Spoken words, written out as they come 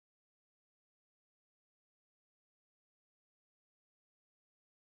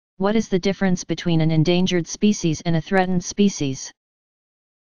What is the difference between an endangered species and a threatened species?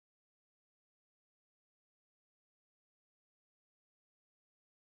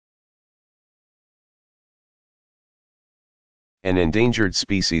 An endangered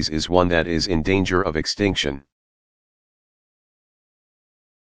species is one that is in danger of extinction.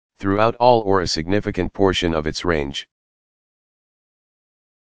 Throughout all or a significant portion of its range.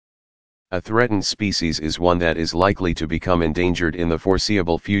 A threatened species is one that is likely to become endangered in the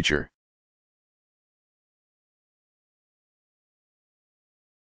foreseeable future.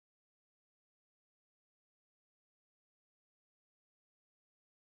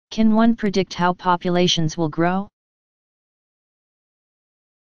 Can one predict how populations will grow?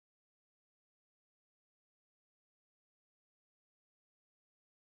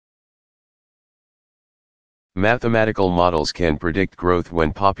 Mathematical models can predict growth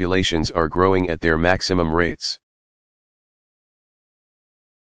when populations are growing at their maximum rates.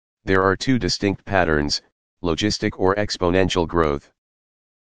 There are two distinct patterns, logistic or exponential growth.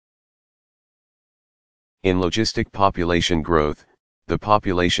 In logistic population growth, the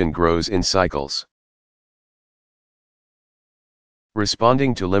population grows in cycles,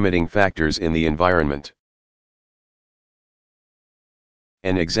 responding to limiting factors in the environment.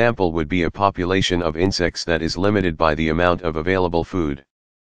 An example would be a population of insects that is limited by the amount of available food.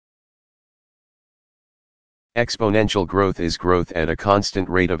 Exponential growth is growth at a constant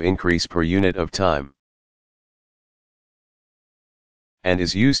rate of increase per unit of time, and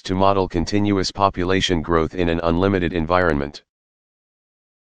is used to model continuous population growth in an unlimited environment.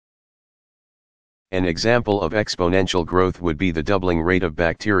 An example of exponential growth would be the doubling rate of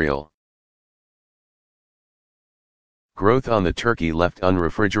bacterial growth on the turkey left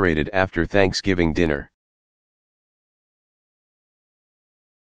unrefrigerated after Thanksgiving dinner.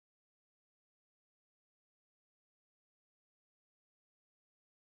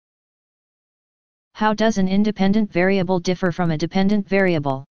 How does an independent variable differ from a dependent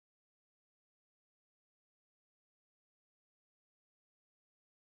variable?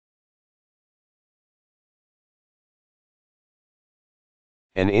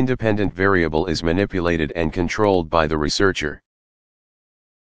 An independent variable is manipulated and controlled by the researcher.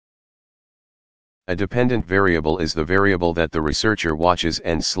 A dependent variable is the variable that the researcher watches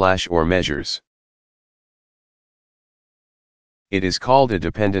and/or measures. It is called a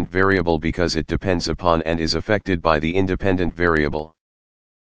dependent variable because it depends upon and is affected by the independent variable.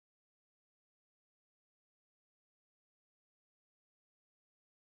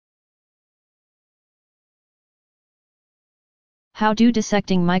 How do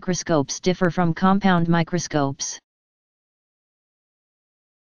dissecting microscopes differ from compound microscopes?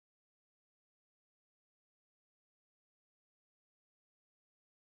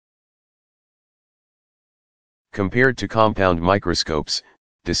 Compared to compound microscopes,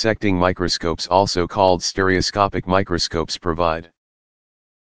 dissecting microscopes, also called stereoscopic microscopes, provide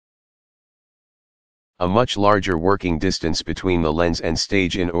a much larger working distance between the lens and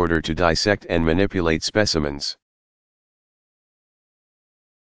stage in order to dissect and manipulate specimens.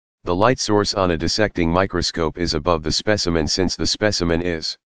 The light source on a dissecting microscope is above the specimen since the specimen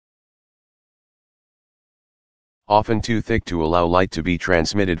is often too thick to allow light to be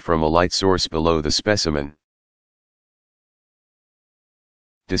transmitted from a light source below the specimen.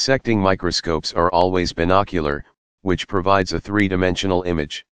 Dissecting microscopes are always binocular, which provides a three-dimensional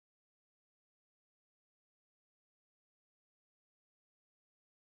image.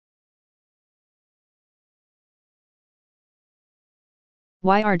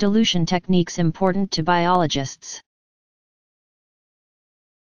 Why are dilution techniques important to biologists?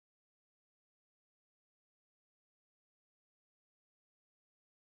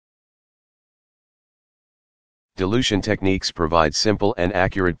 Dilution techniques provide simple and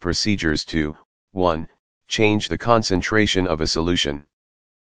accurate procedures to 1. Change the concentration of a solution.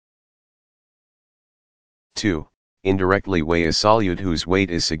 2. Indirectly weigh a solute whose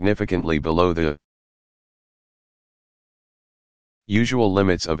weight is significantly below the usual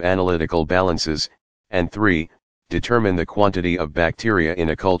limits of analytical balances, and 3. Determine the quantity of bacteria in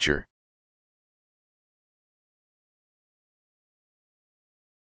a culture.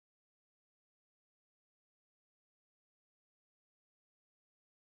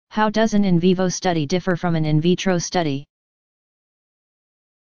 How does an in vivo study differ from an in vitro study?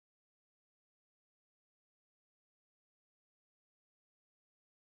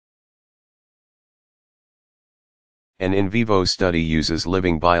 An in vivo study uses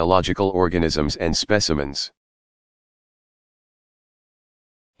living biological organisms and specimens.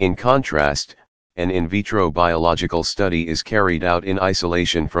 In contrast, an in vitro biological study is carried out in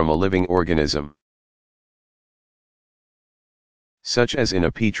isolation from a living organism. such as in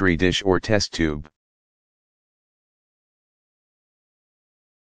a petri dish or test tube.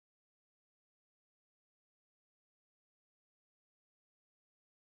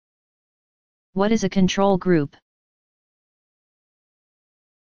 What is a control group?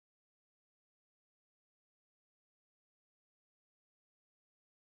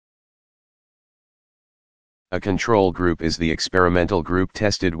 A control group is the experimental group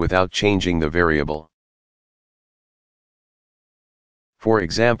tested without changing the variable. For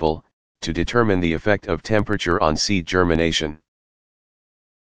example, to determine the effect of temperature on seed germination.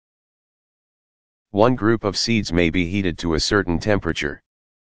 One group of seeds may be heated to a certain temperature.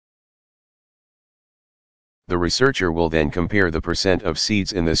 The researcher will then compare the percent of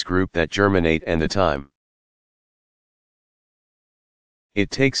seeds in this group that germinate and the time it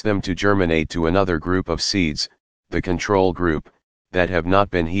takes them to germinate to another group of seeds, the control group, that have not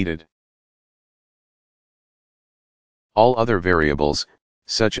been heated. All other variables,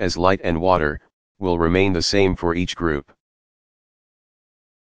 such as light and water, will remain the same for each group.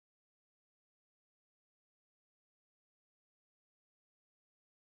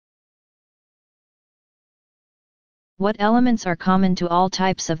 What elements are common to all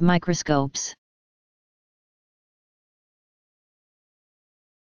types of microscopes?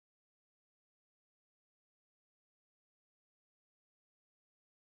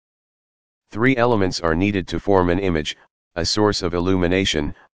 Three elements are needed to form an image: a source of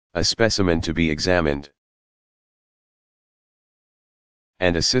illumination, a specimen to be examined,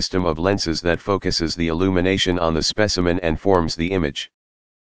 and a system of lenses that focuses the illumination on the specimen and forms the image.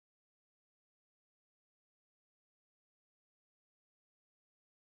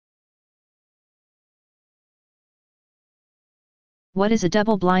 What is a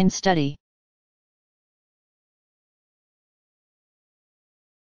double-blind study?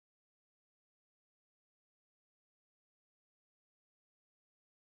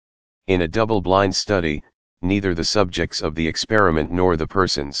 In a double-blind study, neither the subjects of the experiment nor the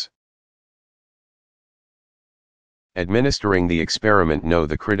persons administering the experiment know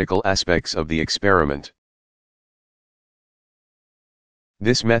the critical aspects of the experiment.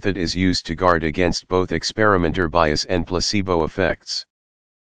 This method is used to guard against both experimenter bias and placebo effects.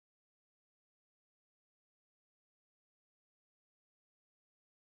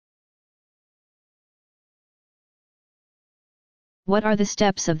 What are the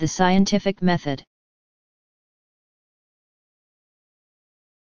steps of the scientific method?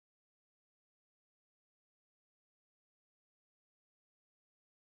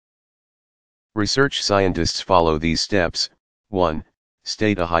 Research scientists follow these steps. 1.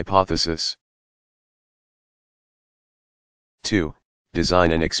 State a hypothesis. 2.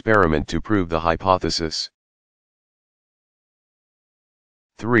 Design an experiment to prove the hypothesis.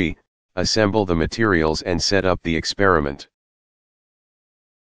 3. Assemble the materials and set up the experiment.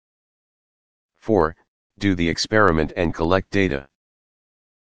 4. Do the experiment and collect data.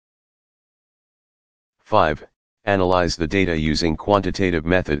 5. Analyze the data using quantitative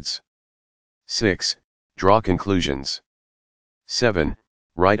methods. 6. Draw conclusions. 7.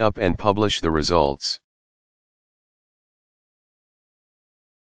 Write up and publish the results.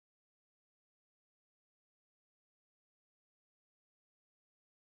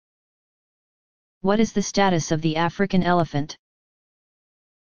 What is the status of the African elephant?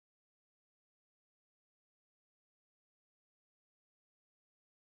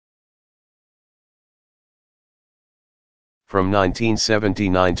 From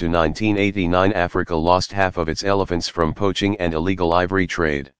 1979 to 1989, Africa lost half of its elephants from poaching and illegal ivory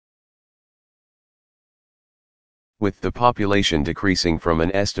trade, with the population decreasing from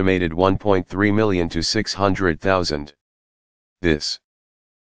an estimated 1.3 million to 600,000. This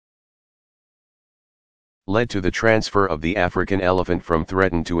led to the transfer of the African elephant from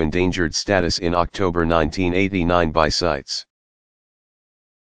threatened to endangered status in October 1989 by CITES,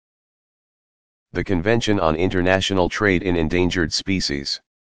 the Convention on International Trade in Endangered Species.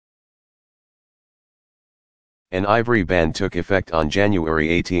 An ivory ban took effect on January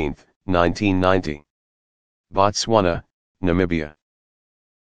 18, 1990. Botswana, Namibia,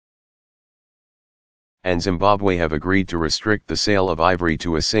 and Zimbabwe have agreed to restrict the sale of ivory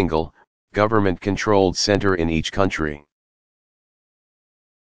to a single, government-controlled center in each country.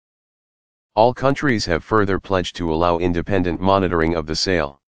 All countries have further pledged to allow independent monitoring of the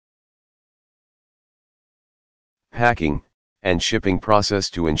sale, packing, and shipping process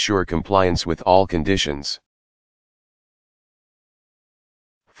to ensure compliance with all conditions.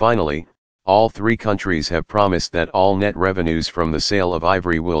 Finally, all three countries have promised that all net revenues from the sale of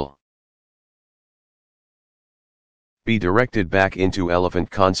ivory will be directed back into elephant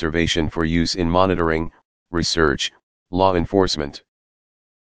conservation for use in monitoring, research, Law enforcement.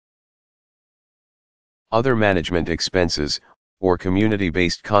 Other management expenses, or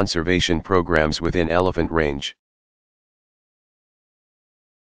community-based conservation programs within elephant range.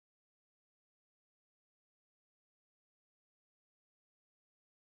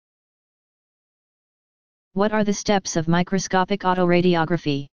 What are the steps of microscopic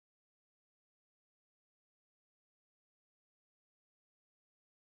autoradiography?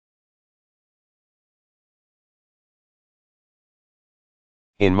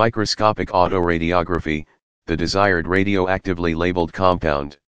 In microscopic autoradiography, the desired radioactively labeled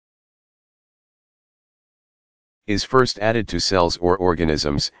compound is first added to cells or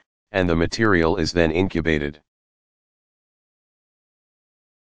organisms, and the material is then incubated.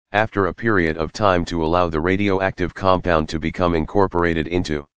 After a period of time to allow the radioactive compound to become incorporated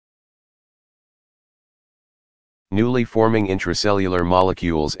into newly forming intracellular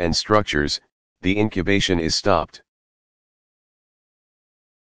molecules and structures, the incubation is stopped,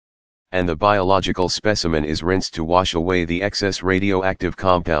 and the biological specimen is rinsed to wash away the excess radioactive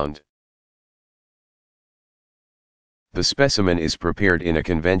compound. The specimen is prepared in a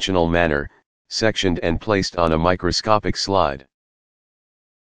conventional manner, sectioned and placed on a microscopic slide.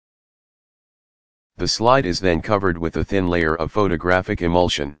 The slide is then covered with a thin layer of photographic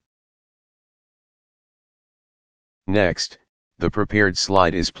emulsion. Next, the prepared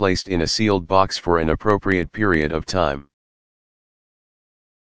slide is placed in a sealed box for an appropriate period of time.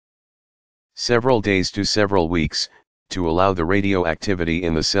 Several days to several weeks, to allow the radioactivity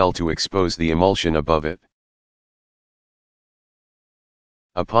in the cell to expose the emulsion above it.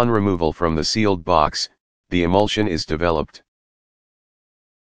 Upon removal from the sealed box, the emulsion is developed,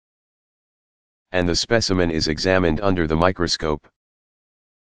 and the specimen is examined under the microscope.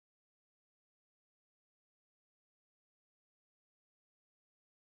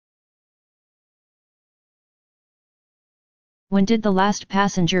 When did the last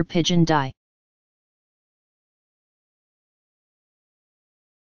passenger pigeon die?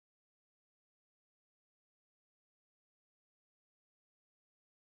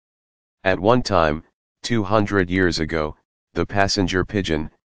 At one time, 200 years ago, the passenger pigeon,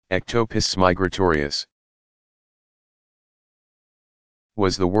 Ectopus migratorius,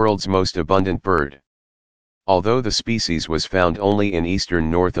 was the world's most abundant bird. Although the species was found only in eastern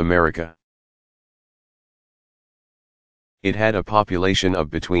North America, it had a population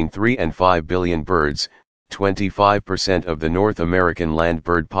of between 3 and 5 billion birds, 25% of the North American land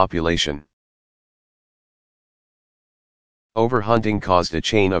bird population. Overhunting caused a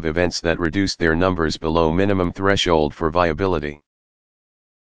chain of events that reduced their numbers below minimum threshold for viability.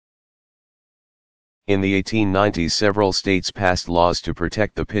 In the 1890s, several states passed laws to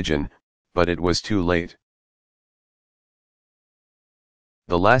protect the pigeon, but it was too late.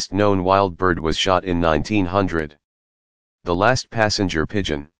 The last known wild bird was shot in 1900. The last passenger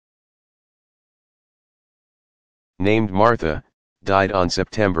pigeon, named Martha, died on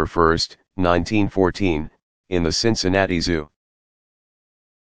September 1, 1914, in the Cincinnati Zoo.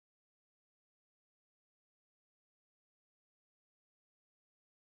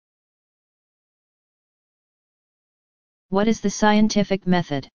 What is the scientific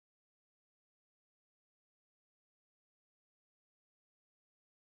method?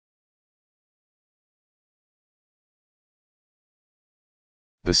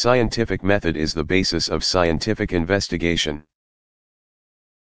 The scientific method is the basis of scientific investigation.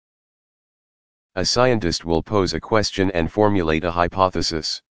 A scientist will pose a question and formulate a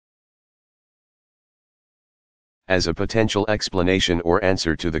hypothesis. As a potential explanation or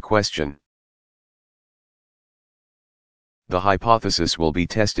answer to the question, the hypothesis will be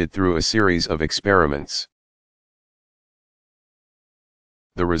tested through a series of experiments.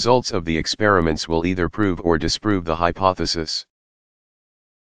 The results of the experiments will either prove or disprove the hypothesis.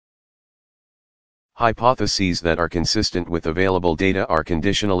 Hypotheses that are consistent with available data are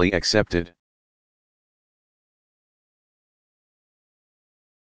conditionally accepted.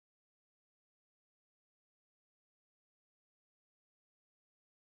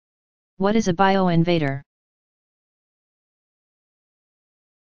 What is a bioinvader?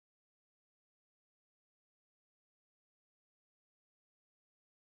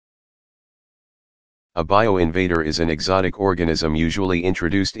 A bioinvader is an exotic organism usually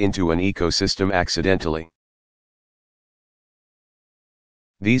introduced into an ecosystem accidentally.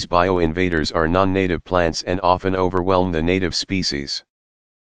 These bioinvaders are non-native plants and often overwhelm the native species.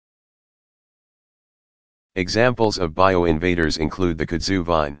 Examples of bioinvaders include the kudzu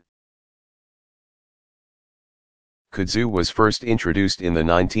vine. Kudzu was first introduced in the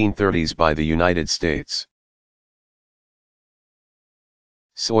 1930s by the United States.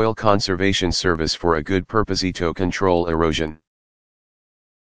 Soil Conservation Service for a good purpose to control erosion.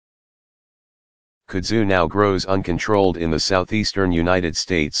 Kudzu now grows uncontrolled in the southeastern United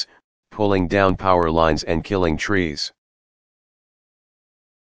States, pulling down power lines and killing trees.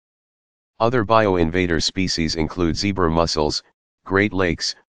 Other bioinvader species include zebra mussels, Great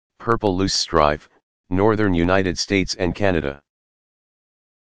Lakes, purple loosestrife, northern United States and Canada.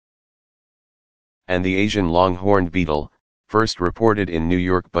 And the Asian longhorned beetle, first reported in New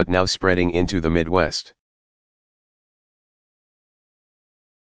York but now spreading into the Midwest.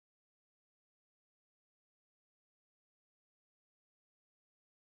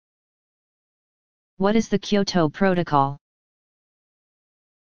 What is the Kyoto Protocol?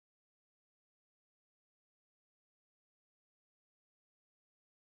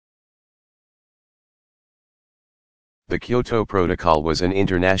 The Kyoto Protocol was an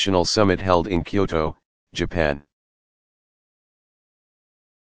international summit held in Kyoto, Japan,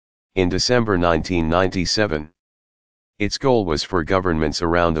 in December 1997. Its goal was for governments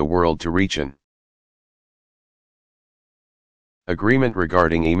around the world to reach an agreement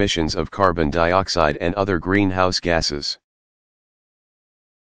regarding emissions of carbon dioxide and other greenhouse gases.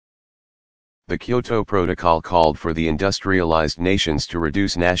 The Kyoto Protocol called for the industrialized nations to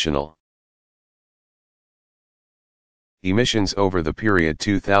reduce national emissions over the period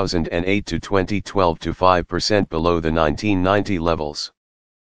 2008 to 2012 to 5% below the 1990 levels.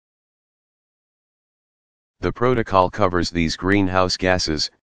 The protocol covers these greenhouse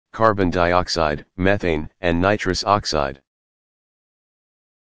gases: carbon dioxide, methane, and nitrous oxide.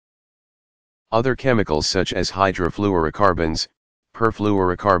 Other chemicals such as hydrofluorocarbons,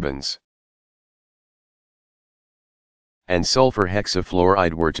 perfluorocarbons, and sulfur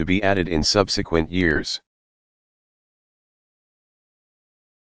hexafluoride were to be added in subsequent years.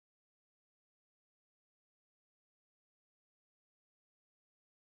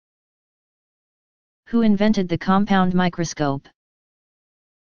 Who invented the compound microscope?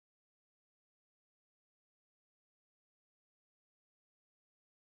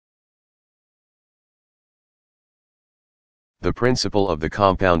 The principle of the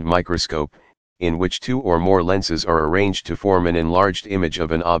compound microscope, in which two or more lenses are arranged to form an enlarged image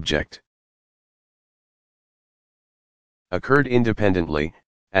of an object, occurred independently,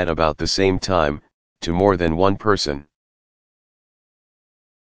 at about the same time, to more than one person.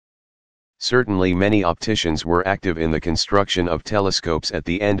 Certainly many opticians were active in the construction of telescopes at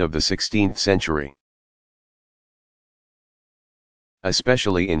the end of the 16th century,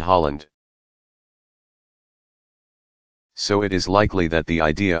 especially in Holland. So it is likely that the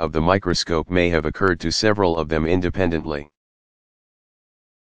idea of the microscope may have occurred to several of them independently.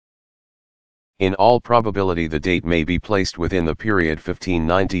 In all probability the date may be placed within the period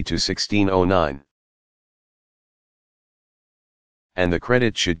 1590 to 1609. And the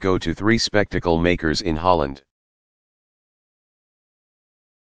credit should go to three spectacle makers in Holland: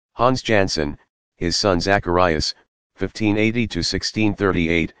 Hans Janssen, his son Zacharias, 1580 to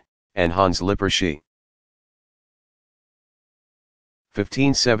 1638, and Hans Lippershey,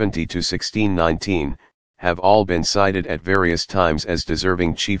 1570 to 1619, have all been cited at various times as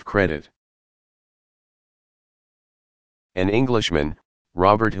deserving chief credit. An Englishman,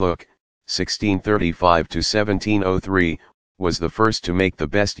 Robert Hooke, 1635 to 1703, was the first to make the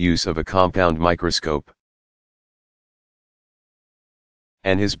best use of a compound microscope.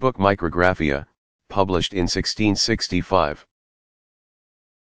 And his book Micrographia, published in 1665,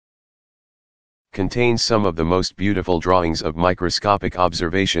 contains some of the most beautiful drawings of microscopic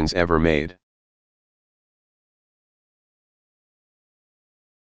observations ever made.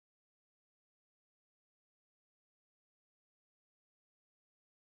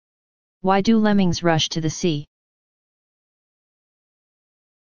 Why do lemmings rush to the sea?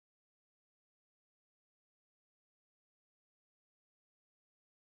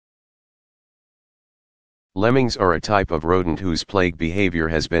 Lemmings are a type of rodent whose plague behavior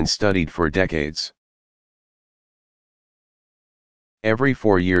has been studied for decades. Every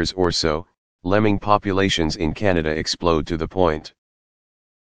 4 years or so, lemming populations in Canada explode to the point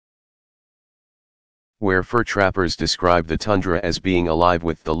where fur trappers describe the tundra as being alive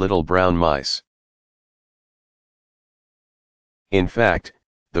with the little brown mice. In fact,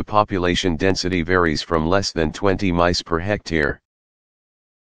 the population density varies from less than 20 mice per hectare,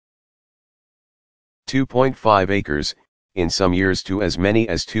 2.5 acres, in some years to as many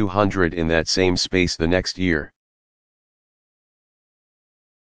as 200 in that same space the next year.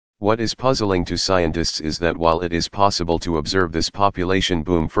 What is puzzling to scientists is that while it is possible to observe this population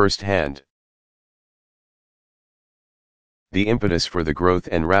boom firsthand, the impetus for the growth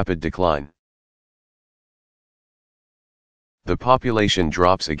and rapid decline The population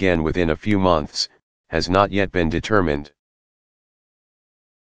drops again within a few months, has not yet been determined.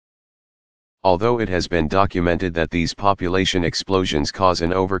 Although it has been documented that these population explosions cause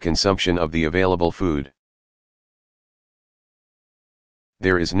an overconsumption of the available food,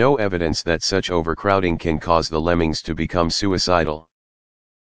 there is no evidence that such overcrowding can cause the lemmings to become suicidal,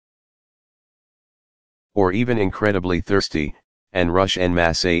 or even incredibly thirsty, and rush en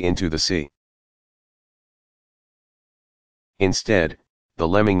masse into the sea. Instead, the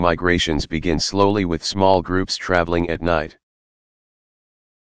lemming migrations begin slowly with small groups traveling at night,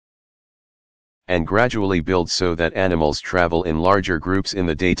 and gradually build so that animals travel in larger groups in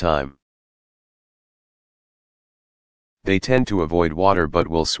the daytime. They tend to avoid water but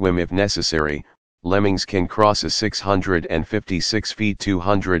will swim if necessary. Lemmings can cross a 656 feet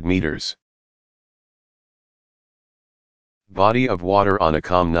 200 meters body of water on a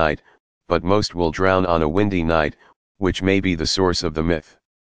calm night, but most will drown on a windy night, which may be the source of the myth.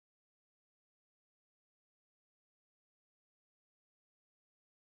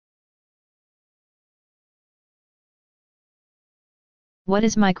 What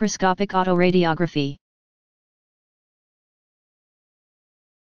is microscopic autoradiography?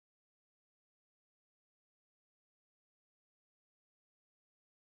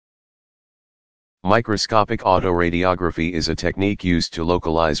 Microscopic autoradiography is a technique used to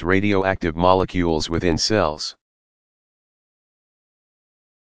localize radioactive molecules within cells.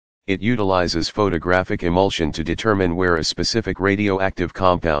 It utilizes photographic emulsion to determine where a specific radioactive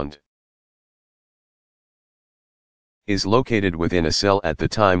compound is located within a cell at the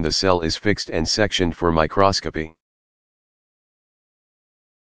time the cell is fixed and sectioned for microscopy.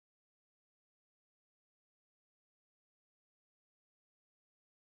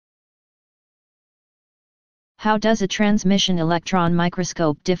 How does a transmission electron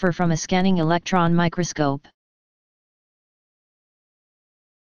microscope differ from a scanning electron microscope?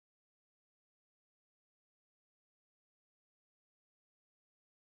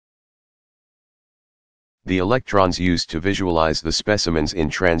 The electrons used to visualize the specimens in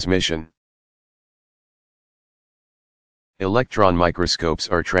transmission. Electron microscopes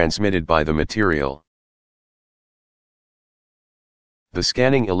are transmitted by the material. The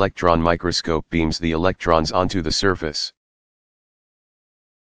scanning electron microscope beams the electrons onto the surface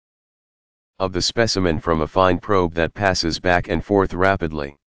of the specimen from a fine probe that passes back and forth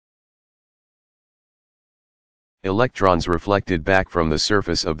rapidly. Electrons reflected back from the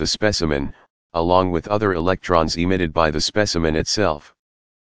surface of the specimen, along with other electrons emitted by the specimen itself,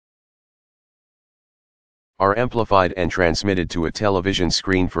 are amplified and transmitted to a television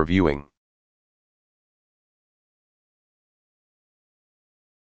screen for viewing.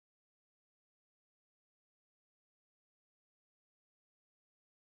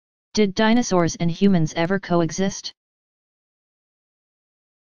 Did dinosaurs and humans ever coexist?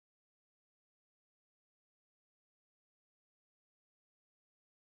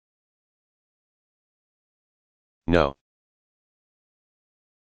 No.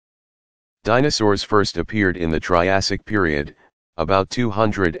 Dinosaurs first appeared in the Triassic period, about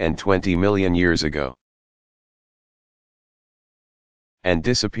 220 million years ago, and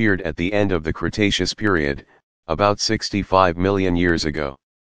disappeared at the end of the Cretaceous period, about 65 million years ago.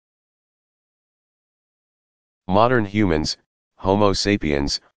 Modern humans, Homo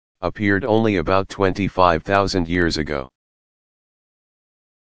sapiens, appeared only about 25,000 years ago.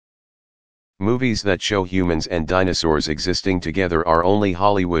 Movies that show humans and dinosaurs existing together are only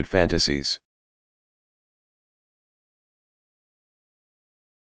Hollywood fantasies.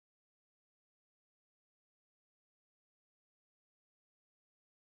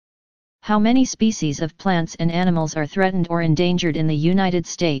 How many species of plants and animals are threatened or endangered in the United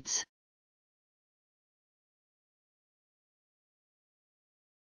States?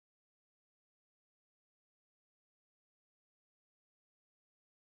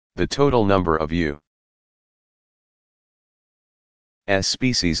 The total number of U.S.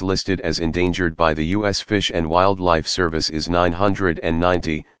 species listed as endangered by the U.S. Fish and Wildlife Service is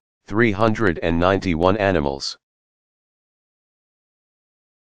 990, 391 animals,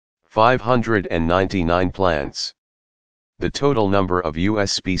 599 plants. The total number of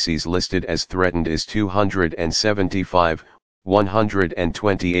U.S. species listed as threatened is 275,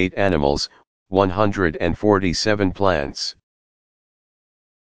 128 animals, 147 plants.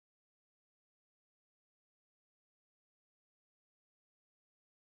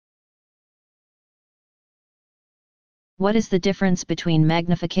 What is the difference between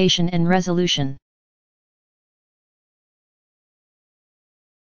magnification and resolution?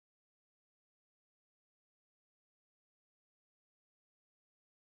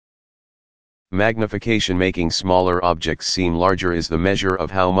 Magnification, making smaller objects seem larger, is the measure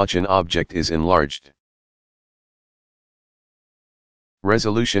of how much an object is enlarged.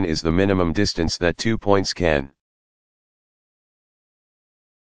 Resolution is the minimum distance that 2 points can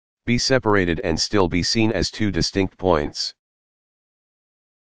be separated and still be seen as two distinct points.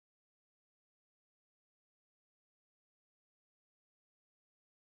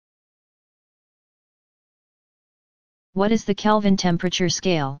 What is the Kelvin temperature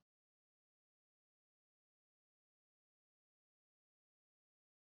scale?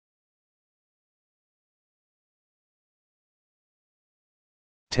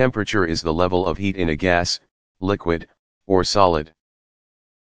 Temperature is the level of heat in a gas, liquid, or solid.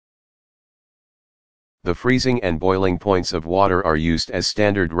 The freezing and boiling points of water are used as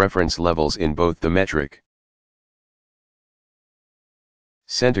standard reference levels in both the metric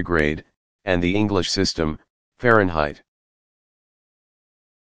centigrade and the English system, Fahrenheit.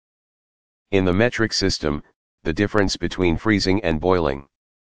 In the metric system, the difference between freezing and boiling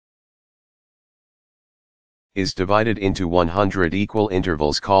is divided into 100 equal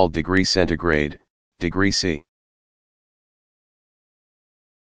intervals called degree centigrade, degree C.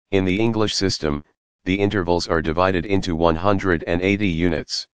 In the English system, the intervals are divided into 180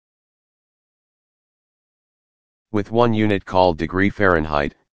 units, with one unit called degree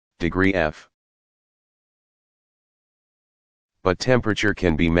Fahrenheit, degree F. But temperature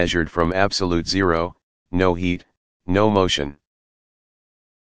can be measured from absolute zero, no heat, no motion.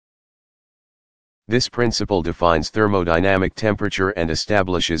 This principle defines thermodynamic temperature and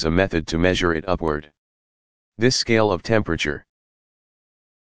establishes a method to measure it upward. This scale of temperature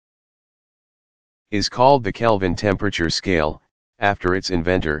is called the Kelvin temperature scale, after its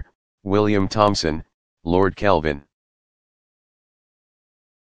inventor, William Thomson, Lord Kelvin.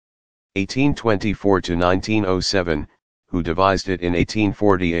 1824 to 1907, who devised it in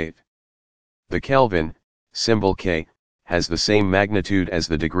 1848. The Kelvin, symbol K, has the same magnitude as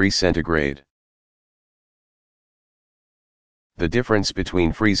the degree centigrade. The difference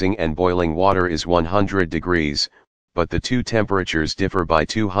between freezing and boiling water is 100 degrees, but the two temperatures differ by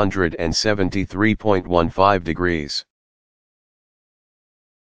 273.15 degrees.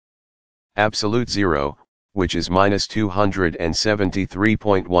 Absolute zero, which is minus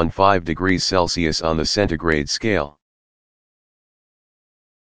 273.15 degrees Celsius on the centigrade scale.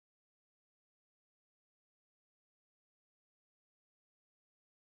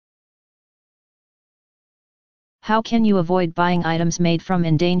 How can you avoid buying items made from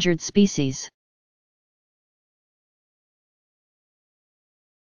endangered species?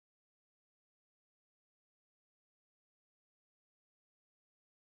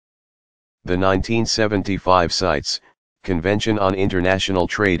 The 1975 CITES, Convention on International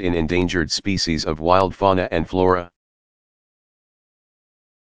Trade in Endangered Species of Wild Fauna and Flora,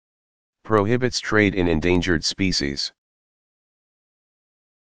 prohibits trade in endangered species.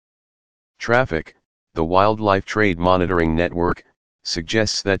 Traffic, the Wildlife Trade Monitoring Network,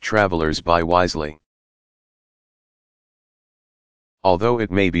 suggests that travelers buy wisely. Although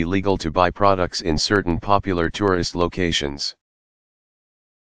it may be legal to buy products in certain popular tourist locations,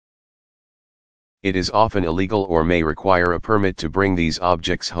 it is often illegal or may require a permit to bring these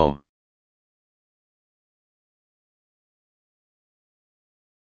objects home.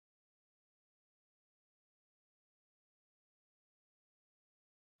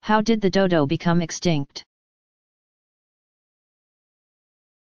 How did the dodo become extinct?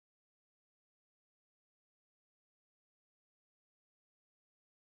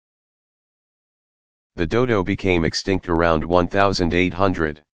 The dodo became extinct around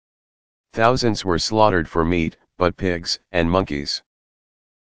 1800. Thousands were slaughtered for meat, but pigs and monkeys,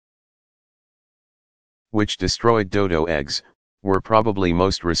 which destroyed dodo eggs, were probably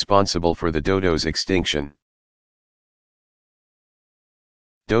most responsible for the dodo's extinction.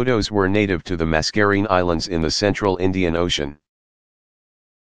 Dodos were native to the Mascarene Islands in the central Indian Ocean.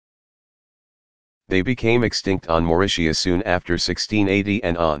 They became extinct on Mauritius soon after 1680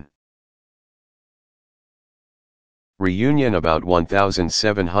 and on Reunion about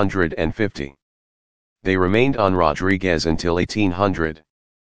 1750. They remained on Rodriguez until 1800.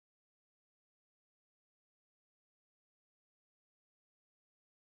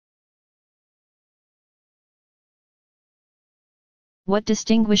 What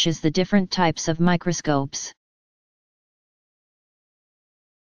distinguishes the different types of microscopes?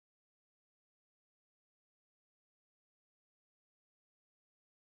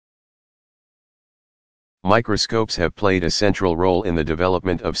 Microscopes have played a central role in the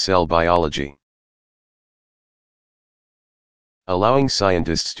development of cell biology, allowing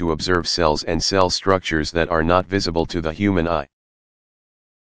scientists to observe cells and cell structures that are not visible to the human eye.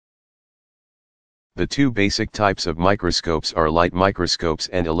 The two basic types of microscopes are light microscopes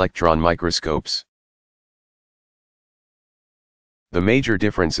and electron microscopes. The major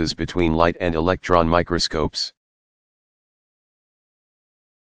differences between light and electron microscopes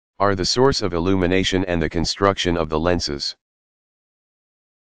are the source of illumination and the construction of the lenses.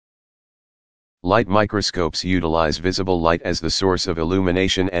 Light microscopes utilize visible light as the source of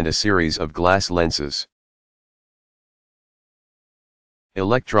illumination and a series of glass lenses.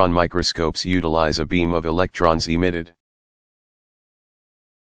 Electron microscopes utilize a beam of electrons emitted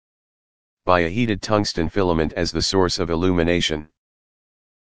by a heated tungsten filament as the source of illumination.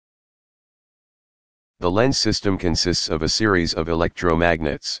 The lens system consists of a series of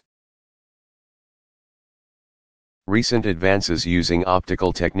electromagnets. Recent advances using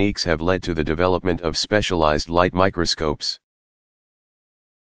optical techniques have led to the development of specialized light microscopes,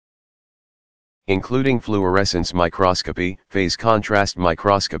 including fluorescence microscopy, phase contrast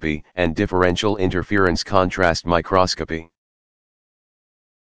microscopy, and differential interference contrast microscopy.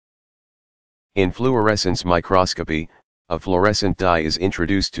 In fluorescence microscopy, a fluorescent dye is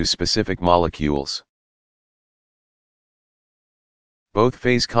introduced to specific molecules. Both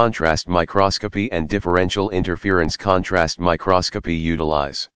phase contrast microscopy and differential interference contrast microscopy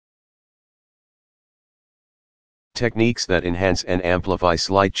utilize techniques that enhance and amplify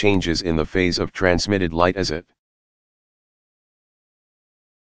slight changes in the phase of transmitted light as it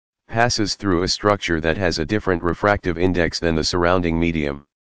passes through a structure that has a different refractive index than the surrounding medium.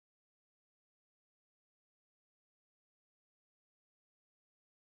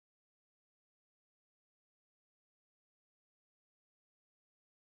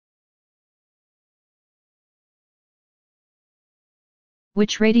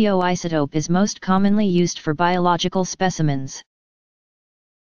 Which radioisotope is most commonly used for biological specimens?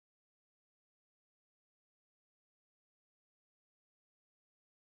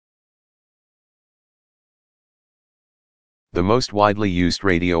 The most widely used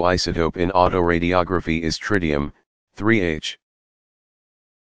radioisotope in autoradiography is tritium, 3H.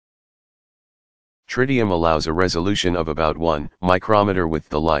 Tritium allows a resolution of about 1 micrometer with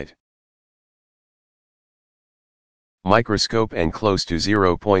the light microscope and close to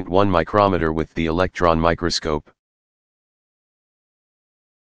 0.1 micrometer with the electron microscope.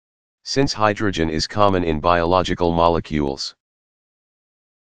 Since hydrogen is common in biological molecules,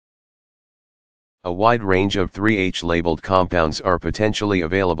 a wide range of 3H labeled compounds are potentially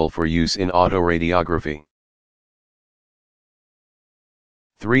available for use in autoradiography.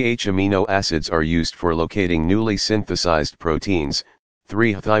 3H amino acids are used for locating newly synthesized proteins.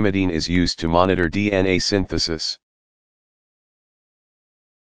 3-thymidine is used to monitor DNA synthesis.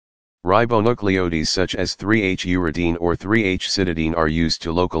 Ribonucleotides such as 3H-uridine or 3H-cytidine are used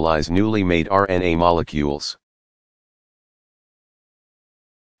to localize newly made RNA molecules.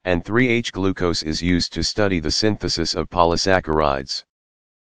 And 3H-glucose is used to study the synthesis of polysaccharides.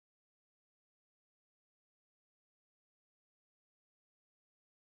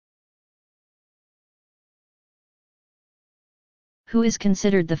 Who is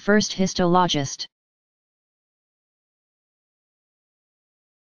considered the first histologist?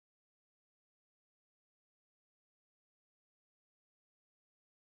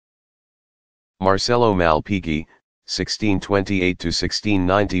 Marcello Malpighi,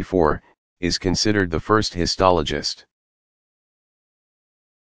 1628–1694, is considered the first histologist.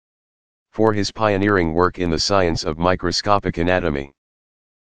 For his pioneering work in the science of microscopic anatomy,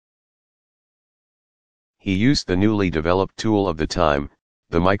 he used the newly developed tool of the time,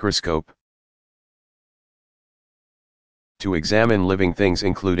 the microscope, to examine living things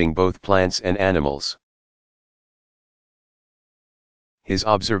including both plants and animals. His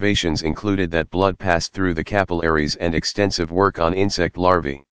observations included that blood passed through the capillaries and extensive work on insect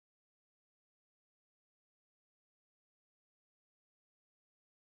larvae.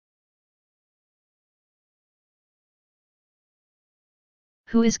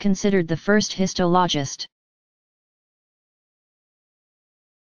 Who is considered the first histologist?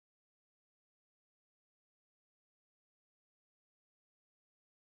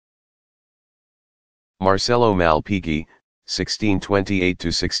 Marcello Malpighi,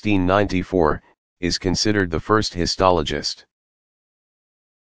 1628–1694, is considered the first histologist.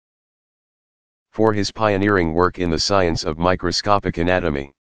 For his pioneering work in the science of microscopic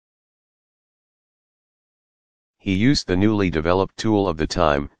anatomy, he used the newly developed tool of the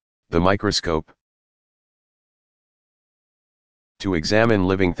time, the microscope, to examine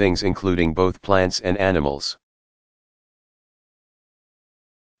living things including both plants and animals.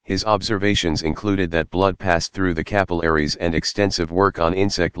 His observations included that blood passed through the capillaries and extensive work on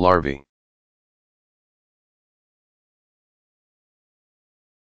insect larvae.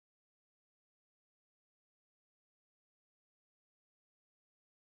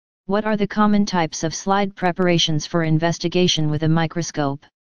 What are the common types of slide preparations for investigation with a microscope?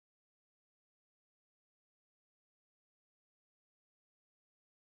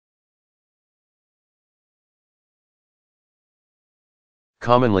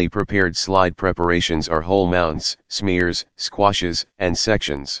 Commonly prepared slide preparations are whole mounts, smears, squashes, and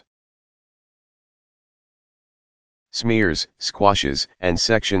sections. Smears, squashes, and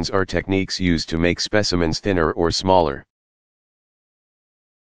sections are techniques used to make specimens thinner or smaller.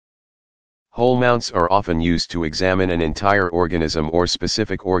 Whole mounts are often used to examine an entire organism or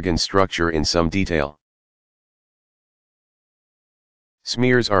specific organ structure in some detail.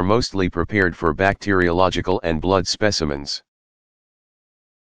 Smears are mostly prepared for bacteriological and blood specimens.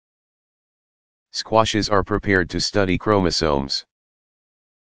 Squashes are prepared to study chromosomes.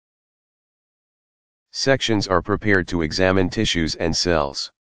 Sections are prepared to examine tissues and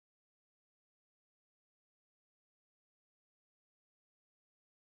cells.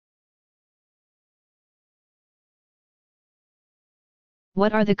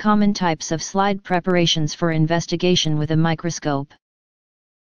 What are the common types of slide preparations for investigation with a microscope?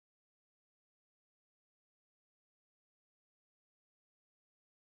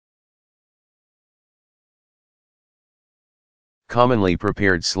 Commonly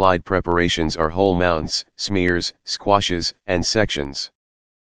prepared slide preparations are whole mounts, smears, squashes, and sections.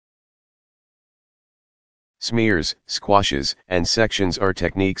 Smears, squashes, and sections are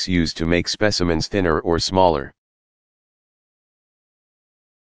techniques used to make specimens thinner or smaller.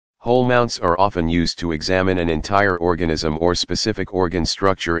 Whole mounts are often used to examine an entire organism or specific organ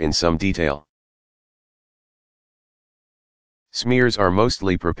structure in some detail. Smears are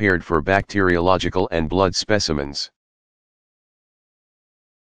mostly prepared for bacteriological and blood specimens.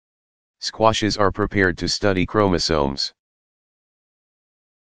 Squashes are prepared to study chromosomes.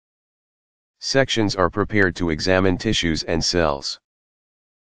 Sections are prepared to examine tissues and cells.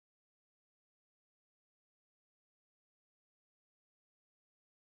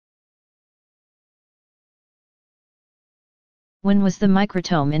 When was the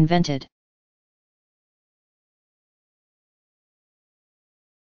microtome invented?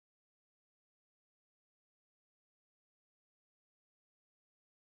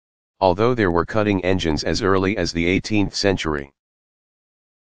 Although there were cutting engines as early as the 18th century.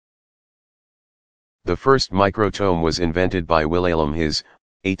 The first microtome was invented by Wilhelm His,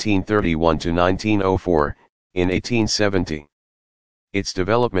 1831 to 1904, in 1870. Its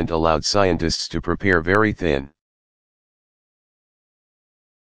development allowed scientists to prepare very thin,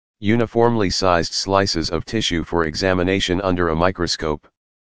 uniformly sized slices of tissue for examination under a microscope,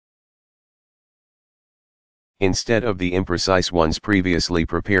 instead of the imprecise ones previously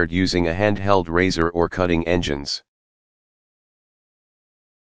prepared using a handheld razor or cutting engines.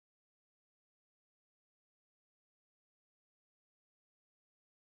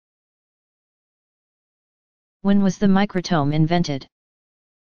 When was the microtome invented?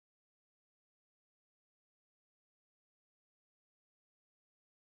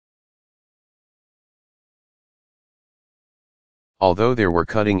 Although there were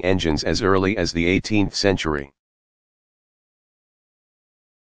cutting engines as early as the 18th century.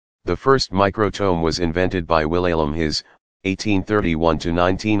 The first microtome was invented by Wilhelm His, 1831 to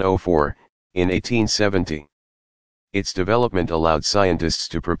 1904, in 1870. Its development allowed scientists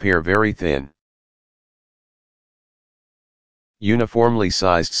to prepare very thin, uniformly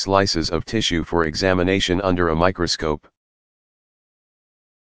sized slices of tissue for examination under a microscope,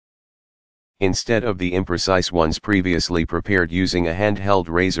 instead of the imprecise ones previously prepared using a handheld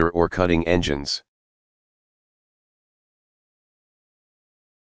razor or cutting engines.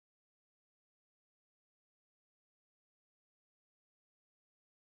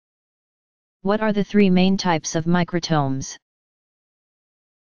 What are the three main types of microtomes?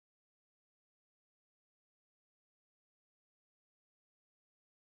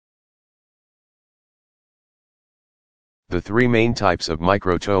 The three main types of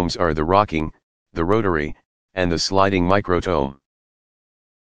microtomes are the rocking, the rotary, and the sliding microtome.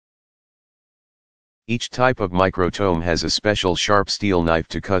 Each type of microtome has a special sharp steel knife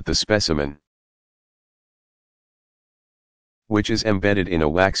to cut the specimen, which is embedded in a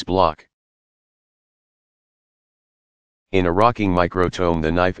wax block. In a rocking microtome,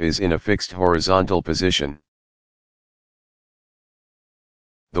 the knife is in a fixed horizontal position.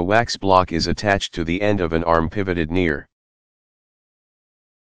 The wax block is attached to the end of an arm pivoted near.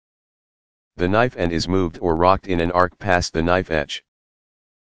 The knife end is moved or rocked in an arc past the knife edge.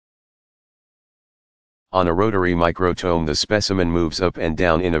 On a rotary microtome, the specimen moves up and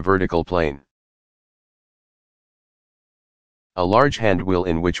down in a vertical plane. A large hand wheel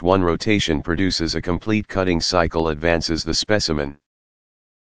in which one rotation produces a complete cutting cycle advances the specimen.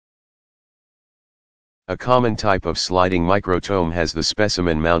 A common type of sliding microtome has the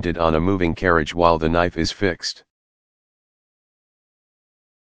specimen mounted on a moving carriage while the knife is fixed.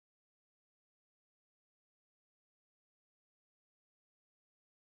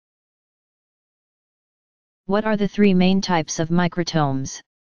 What are the three main types of microtomes?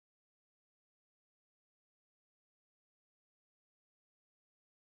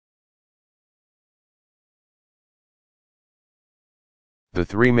 The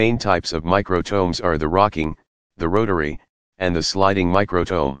three main types of microtomes are the rocking, the rotary, and the sliding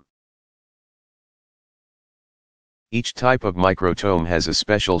microtome. Each type of microtome has a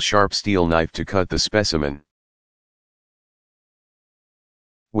special sharp steel knife to cut the specimen,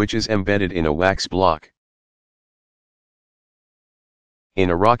 which is embedded in a wax block. In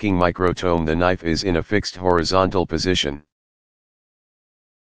a rocking microtome, the knife is in a fixed horizontal position.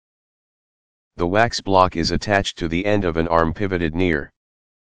 The wax block is attached to the end of an arm pivoted near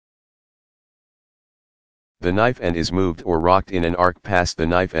the knife and is moved or rocked in an arc past the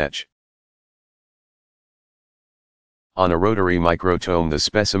knife edge. On a rotary microtome, the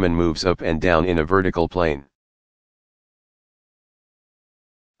specimen moves up and down in a vertical plane.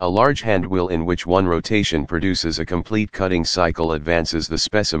 A large hand wheel in which one rotation produces a complete cutting cycle advances the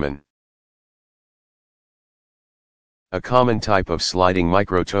specimen. A common type of sliding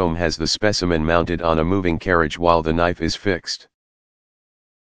microtome has the specimen mounted on a moving carriage while the knife is fixed.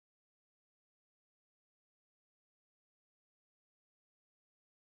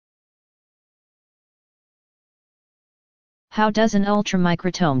 How does an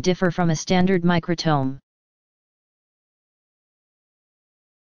ultramicrotome differ from a standard microtome?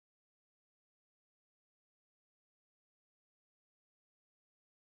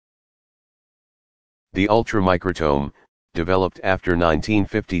 The ultramicrotome, developed after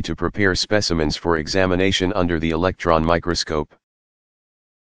 1950 to prepare specimens for examination under the electron microscope,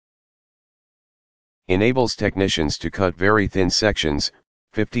 enables technicians to cut very thin sections,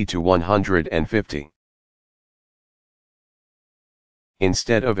 50 to 150.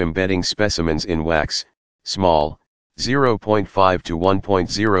 Instead of embedding specimens in wax, small, 0.5 to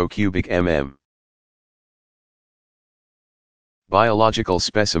 1.0 cubic mm. Biological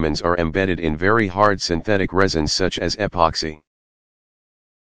specimens are embedded in very hard synthetic resins such as epoxy.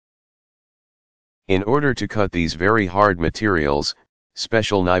 In order to cut these very hard materials,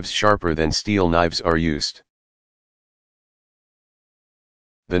 special knives sharper than steel knives are used.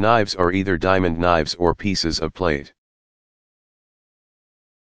 The knives are either diamond knives or pieces of plate.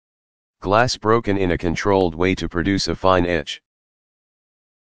 Glass broken in a controlled way to produce a fine edge.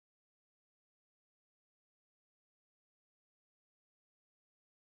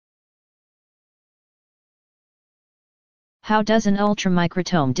 How does an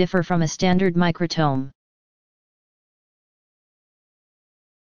ultramicrotome differ from a standard microtome?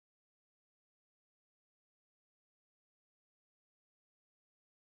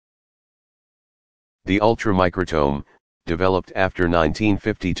 The ultramicrotome, developed after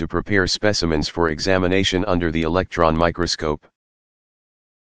 1950 to prepare specimens for examination under the electron microscope,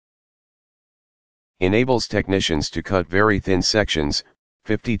 enables technicians to cut very thin sections,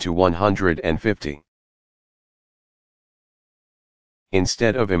 50 to 150.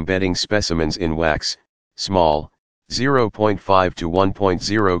 Instead of embedding specimens in wax, small, 0.5 to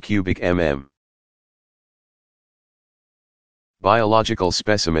 1.0 cubic mm. Biological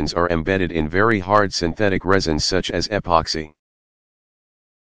specimens are embedded in very hard synthetic resins such as epoxy.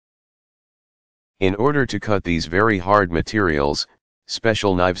 In order to cut these very hard materials,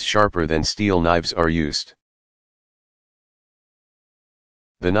 special knives sharper than steel knives are used.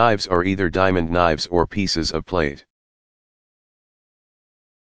 The knives are either diamond knives or pieces of plate.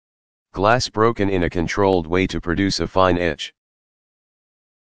 Glass broken in a controlled way to produce a fine edge.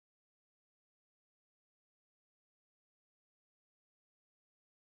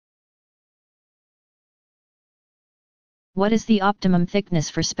 What is the optimum thickness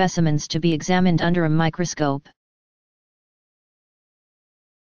for specimens to be examined under a microscope?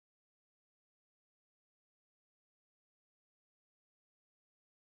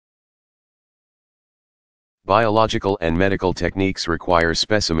 Biological and medical techniques require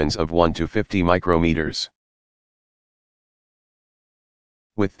specimens of 1 to 50 micrometers,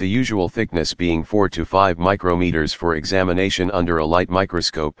 with the usual thickness being 4 to 5 micrometers for examination under a light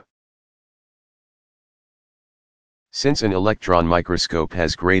microscope. Since an electron microscope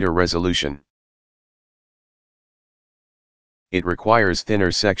has greater resolution, it requires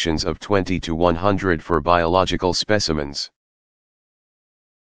thinner sections of 20 to 100 for biological specimens.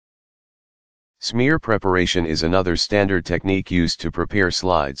 Smear preparation is another standard technique used to prepare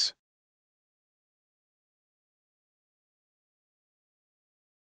slides.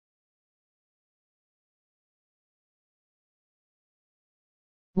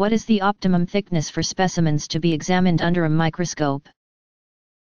 What is the optimum thickness for specimens to be examined under a microscope?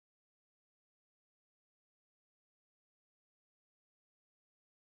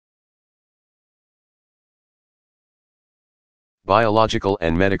 Biological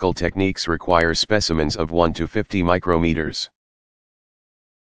and medical techniques require specimens of 1 to 50 micrometers,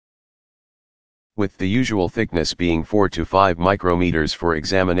 with the usual thickness being 4 to 5 micrometers for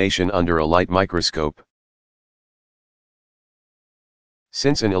examination under a light microscope.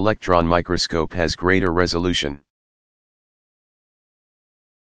 Since an electron microscope has greater resolution,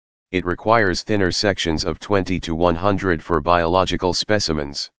 it requires thinner sections of 20 to 100 for biological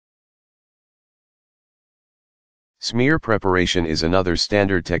specimens. Smear preparation is another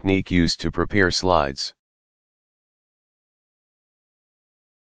standard technique used to prepare slides.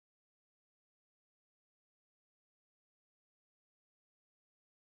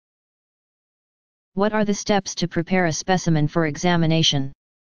 What are the steps to prepare a specimen for examination?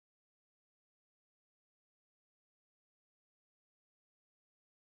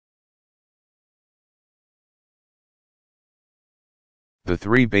 The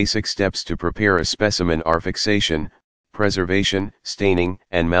three basic steps to prepare a specimen are fixation, preservation, staining,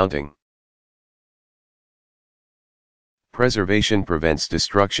 and mounting. Preservation prevents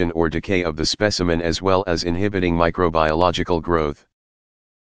destruction or decay of the specimen as well as inhibiting microbiological growth.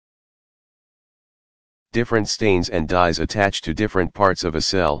 Different stains and dyes attach to different parts of a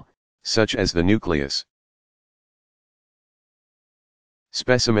cell, such as the nucleus.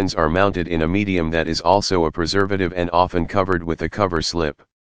 Specimens are mounted in a medium that is also a preservative and often covered with a cover slip.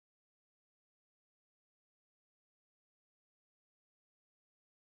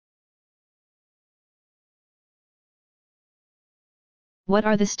 What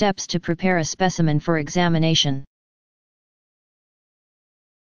are the steps to prepare a specimen for examination?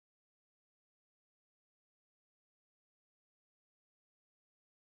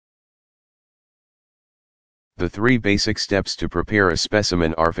 The three basic steps to prepare a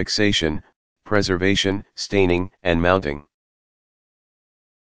specimen are fixation, preservation, staining, and mounting.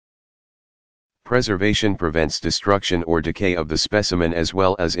 Preservation prevents destruction or decay of the specimen as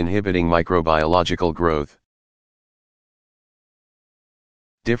well as inhibiting microbiological growth.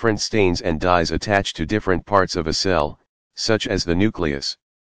 Different stains and dyes attach to different parts of a cell, such as the nucleus.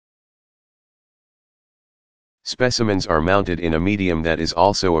 Specimens are mounted in a medium that is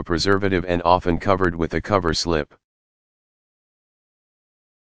also a preservative and often covered with a cover slip.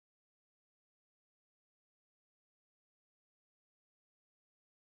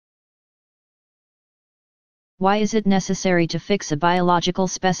 Why is it necessary to fix a biological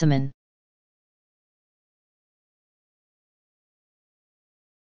specimen?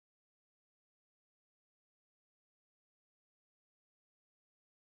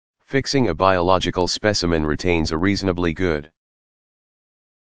 Fixing a biological specimen retains a reasonably good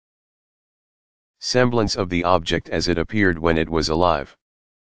semblance of the object as it appeared when it was alive.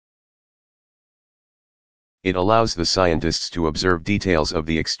 It allows the scientists to observe details of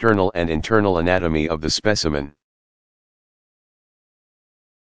the external and internal anatomy of the specimen.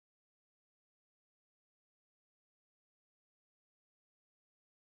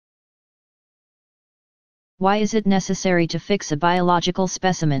 Why is it necessary to fix a biological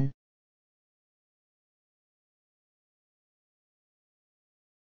specimen?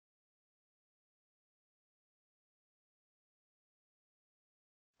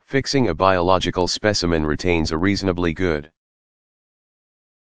 Fixing a biological specimen retains a reasonably good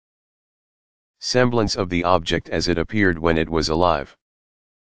semblance of the object as it appeared when it was alive.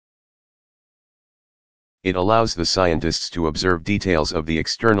 It allows the scientists to observe details of the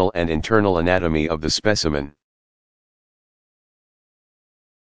external and internal anatomy of the specimen.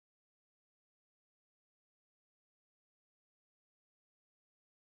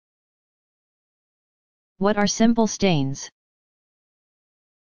 What are simple stains?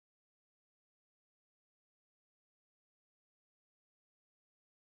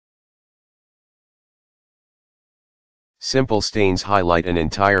 Simple stains highlight an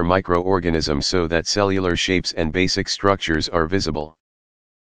entire microorganism so that cellular shapes and basic structures are visible.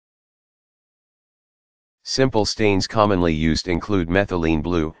 Simple stains commonly used include methylene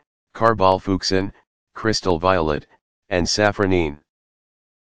blue, carbolfuchsin, crystal violet, and safranine.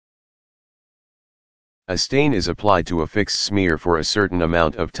 A stain is applied to a fixed smear for a certain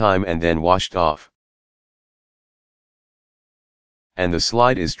amount of time and then washed off, and the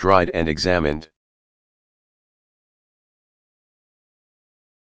slide is dried and examined.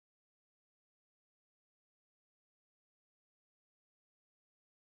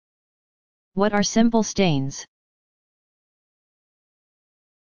 What are simple stains?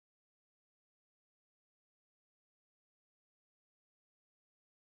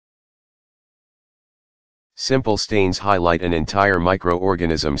 Simple stains highlight an entire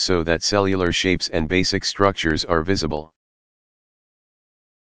microorganism so that cellular shapes and basic structures are visible.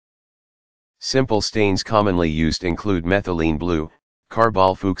 Simple stains commonly used include methylene blue,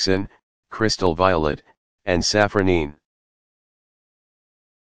 carbolfuchsin, crystal violet, and safranine.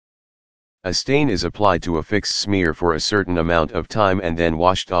 A stain is applied to a fixed smear for a certain amount of time and then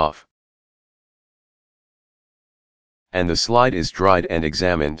washed off. And the slide is dried and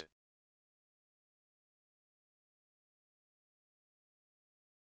examined.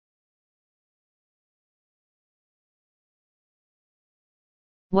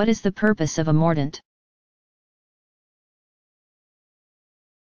 What is the purpose of a mordant?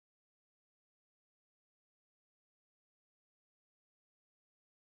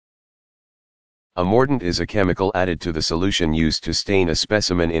 A mordant is a chemical added to the solution used to stain a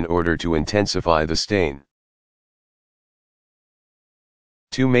specimen in order to intensify the stain.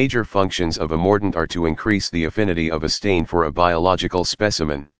 Two major functions of a mordant are to increase the affinity of a stain for a biological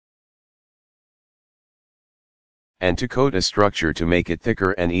specimen, and to coat a structure to make it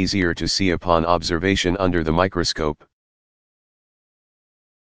thicker and easier to see upon observation under the microscope.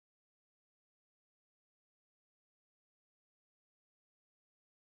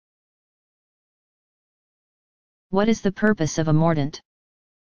 What is the purpose of a mordant?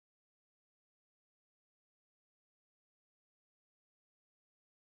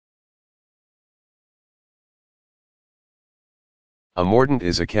 A mordant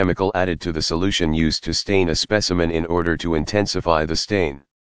is a chemical added to the solution used to stain a specimen in order to intensify the stain.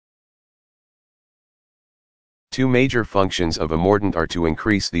 Two major functions of a mordant are to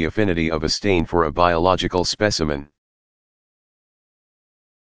increase the affinity of a stain for a biological specimen,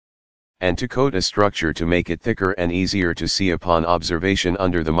 and to coat a structure to make it thicker and easier to see upon observation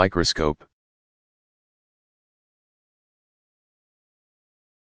under the microscope.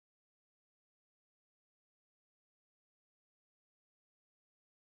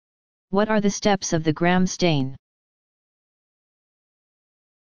 What are the steps of the gram stain?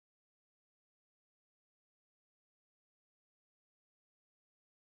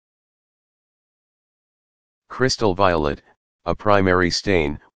 Crystal violet, a primary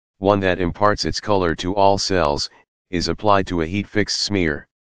stain, one that imparts its color to all cells, is applied to a heat-fixed smear.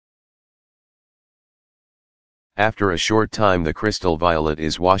 After a short time the crystal violet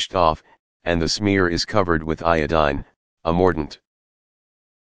is washed off, and the smear is covered with iodine, a mordant.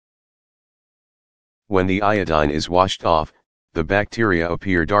 When the iodine is washed off, the bacteria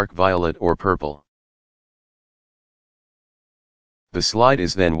appear dark violet or purple. The slide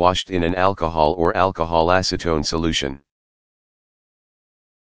is then washed in an alcohol or alcohol acetone solution.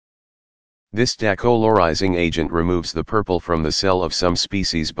 This decolorizing agent removes the purple from the cell of some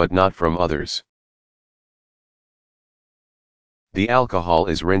species but not from others. The alcohol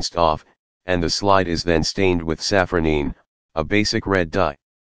is rinsed off, and the slide is then stained with safranine, a basic red dye.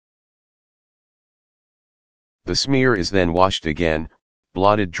 The smear is then washed again,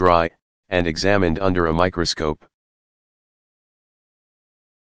 blotted dry, and examined under a microscope.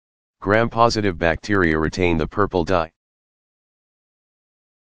 Gram-positive bacteria retain the purple dye,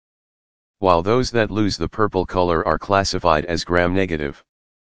 while those that lose the purple color are classified as gram-negative.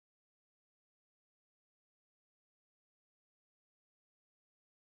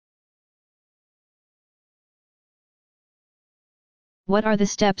 What are the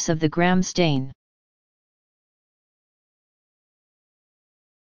steps of the gram stain?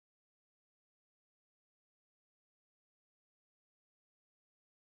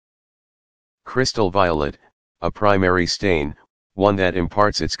 Crystal violet, a primary stain, one that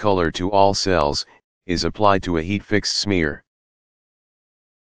imparts its color to all cells, is applied to a heat-fixed smear.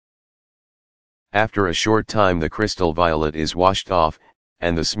 After a short time the crystal violet is washed off,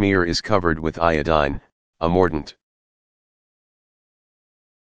 and the smear is covered with iodine, a mordant.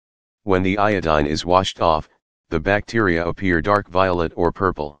 When the iodine is washed off, the bacteria appear dark violet or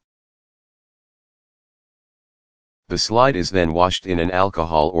purple. The slide is then washed in an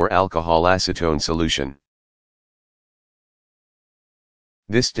alcohol or alcohol acetone solution.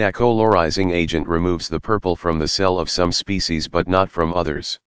 This decolorizing agent removes the purple from the cell of some species but not from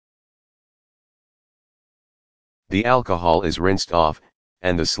others. The alcohol is rinsed off,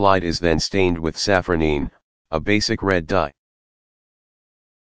 and the slide is then stained with safranine, a basic red dye.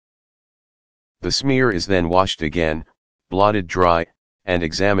 The smear is then washed again, blotted dry, and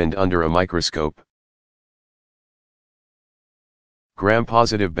examined under a microscope.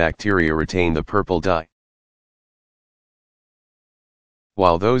 Gram-positive bacteria retain the purple dye,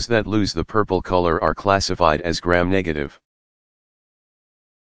 while those that lose the purple color are classified as gram-negative.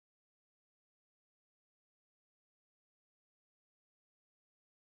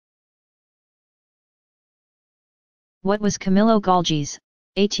 What was Camillo Golgi's,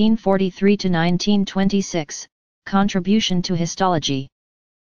 1843 to 1926, contribution to histology?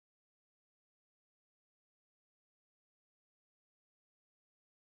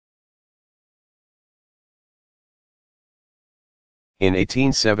 In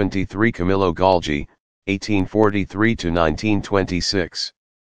 1873, Camillo Golgi, 1843 to 1926,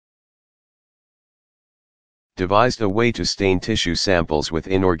 devised a way to stain tissue samples with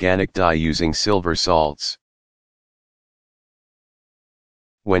inorganic dye using silver salts.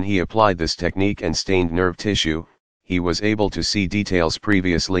 When he applied this technique and stained nerve tissue, he was able to see details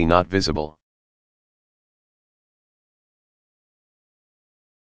previously not visible.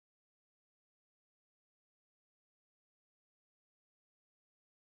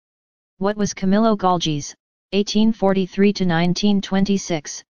 What was Camillo Golgi's, 1843 to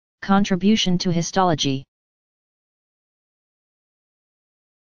 1926, contribution to histology?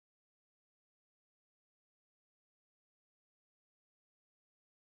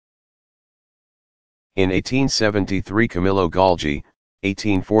 In 1873, Camillo Golgi,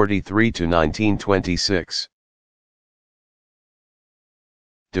 1843 to 1926,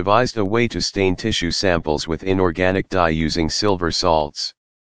 devised a way to stain tissue samples with inorganic dye using silver salts.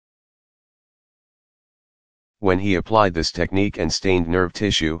 When he applied this technique and stained nerve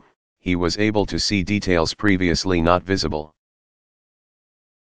tissue, he was able to see details previously not visible.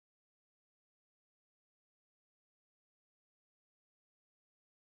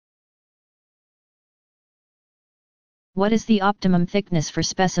 What is the optimum thickness for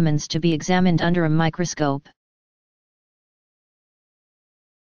specimens to be examined under a microscope?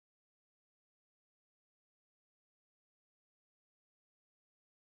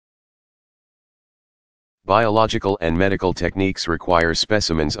 Biological and medical techniques require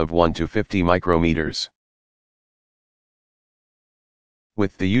specimens of 1 to 50 micrometers,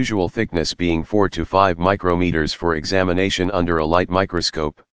 with the usual thickness being 4 to 5 micrometers for examination under a light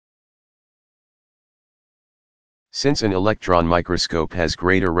microscope. Since an electron microscope has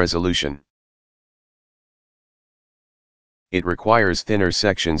greater resolution, it requires thinner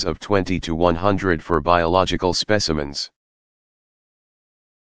sections of 20 to 100 for biological specimens.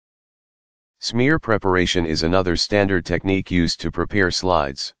 Smear preparation is another standard technique used to prepare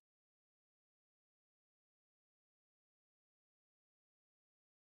slides.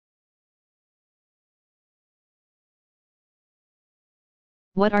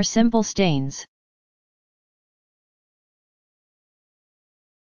 What are simple stains?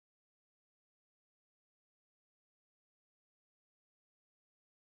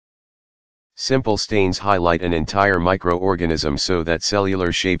 Simple stains highlight an entire microorganism so that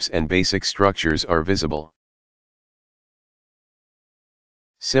cellular shapes and basic structures are visible.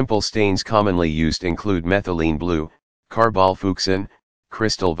 Simple stains commonly used include methylene blue, carbolfuchsin,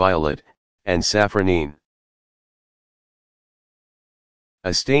 crystal violet, and safranine.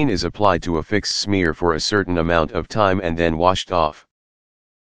 A stain is applied to a fixed smear for a certain amount of time and then washed off,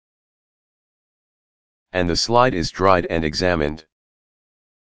 and the slide is dried and examined.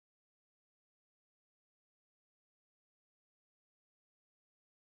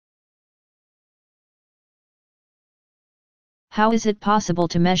 How is it possible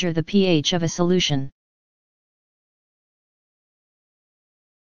to measure the pH of a solution?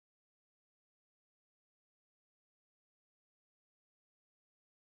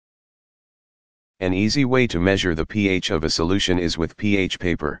 An easy way to measure the pH of a solution is with pH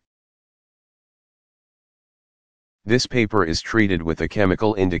paper. This paper is treated with a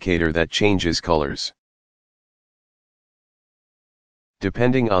chemical indicator that changes colors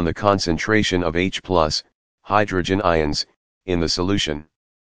depending on the concentration of H+, hydrogen ions, in the solution.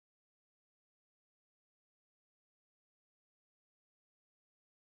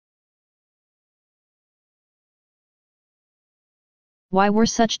 Why were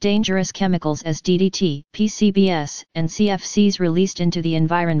such dangerous chemicals as DDT, PCBs, and CFCs released into the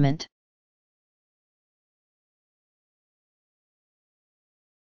environment?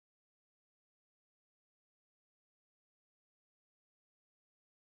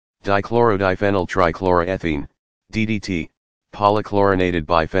 Dichlorodiphenyl trichloroethene, DDT, polychlorinated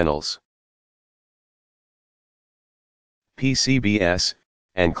biphenyls. PCBs,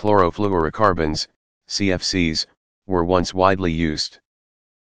 and chlorofluorocarbons, CFCs, were once widely used.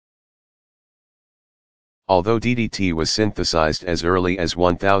 Although DDT was synthesized as early as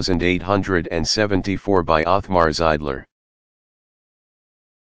 1874 by Othmar Zeidler,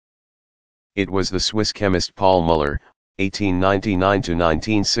 it was the Swiss chemist Paul Müller, 1899 to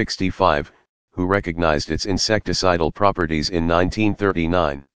 1965, who recognized its insecticidal properties in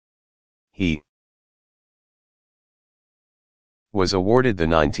 1939. He was awarded the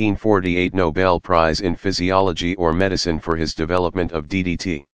 1948 Nobel Prize in Physiology or Medicine for his development of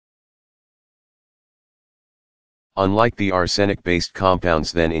DDT. Unlike the arsenic-based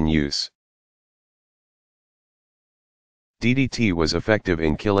compounds then in use, DDT was effective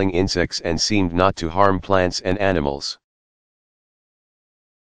in killing insects and seemed not to harm plants and animals.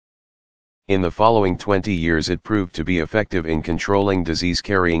 In the following 20 years it proved to be effective in controlling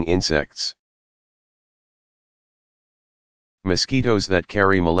disease-carrying insects. Mosquitoes that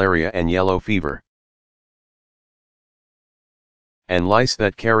carry malaria and yellow fever, and lice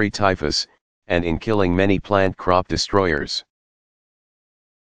that carry typhus, and in killing many plant crop destroyers.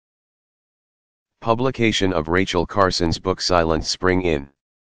 Publication of Rachel Carson's book Silent Spring in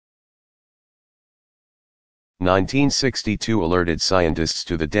 1962 alerted scientists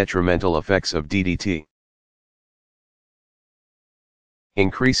to the detrimental effects of DDT.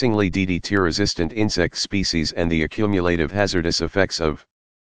 Increasingly DDT-resistant insect species and the accumulative hazardous effects of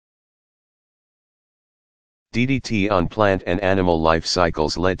DDT on plant and animal life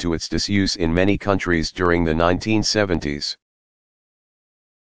cycles led to its disuse in many countries during the 1970s.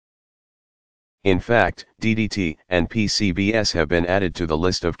 In fact, DDT and PCBs have been added to the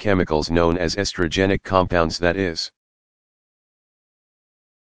list of chemicals known as estrogenic compounds, that is,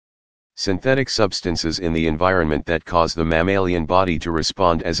 synthetic substances in the environment that cause the mammalian body to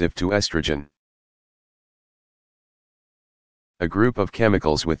respond as if to estrogen. A group of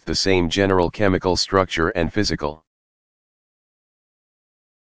chemicals with the same general chemical structure and physical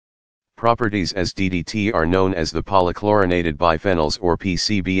properties as DDT are known as the polychlorinated biphenyls or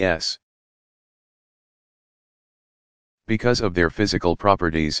PCBs. Because of their physical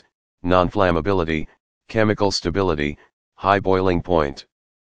properties, non-flammability, chemical stability, high boiling point,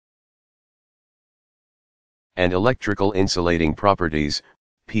 and electrical insulating properties,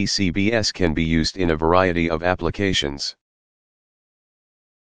 PCBs can be used in a variety of applications.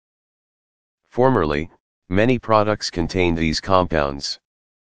 Formerly, many products contained these compounds.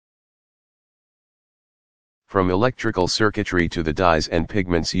 From electrical circuitry to the dyes and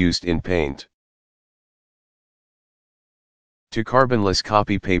pigments used in paint, to carbonless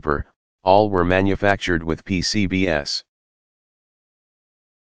copy paper, all were manufactured with PCBs.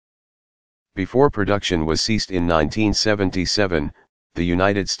 Before production was ceased in 1977, the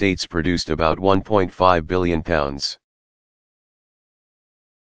United States produced about 1.5 billion pounds,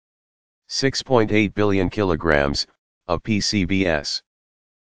 6.8 billion kilograms, of PCBs.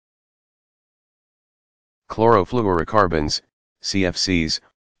 Chlorofluorocarbons, CFCs,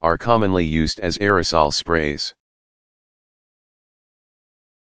 are commonly used as aerosol sprays,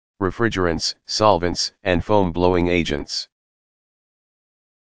 refrigerants, solvents, and foam-blowing agents.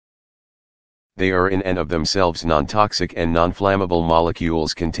 They are in and of themselves non-toxic and non-flammable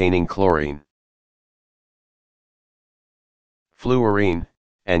molecules containing chlorine, fluorine,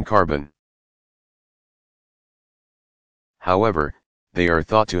 and carbon. However, they are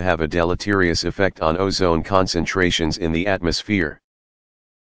thought to have a deleterious effect on ozone concentrations in the atmosphere.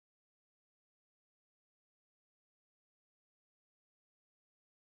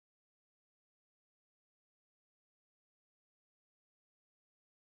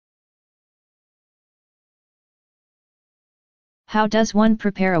 How does one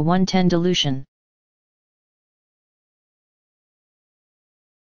prepare a 110 dilution?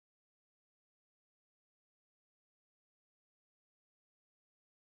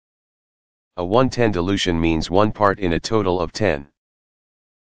 A 110 dilution means 1 part in a total of 10.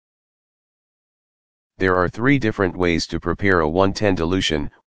 There are 3 different ways to prepare a 110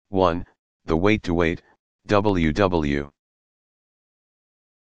 dilution. 1. The weight-to-weight, WW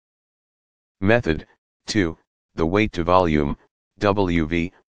method. 2. The weight-to-volume,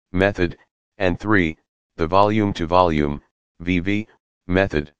 WV method. And 3. The volume-to-volume, VV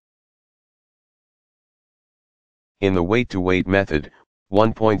method. In the weight-to-weight method,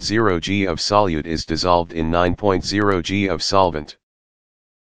 1.0 g of solute is dissolved in 9.0 g of solvent,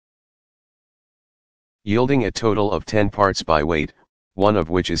 yielding a total of 10 parts by weight, 1 of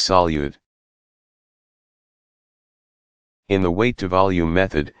which is solute. In the weight-to-volume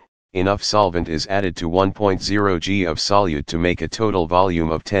method, enough solvent is added to 1.0 g of solute to make a total volume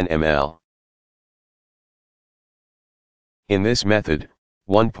of 10 ml. In this method,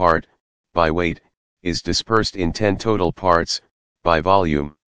 1 part, by weight, is dispersed in 10 total parts, by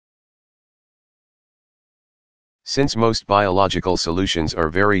volume. Since most biological solutions are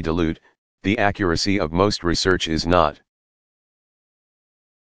very dilute, the accuracy of most research is not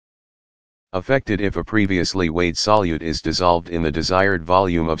affected if a previously weighed solute is dissolved in the desired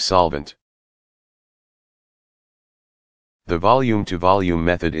volume of solvent. The volume-to-volume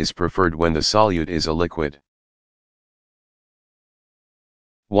method is preferred when the solute is a liquid.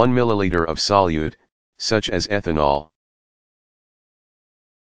 1 milliliter of solute, such as ethanol,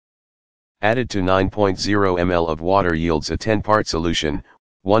 added to 9.0 ml of water yields a 10-part solution,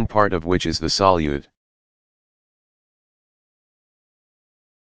 1 part of which is the solute.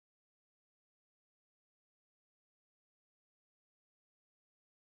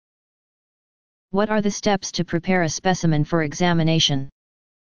 What are the steps to prepare a specimen for examination?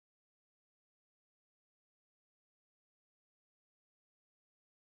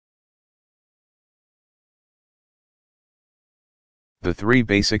 The 3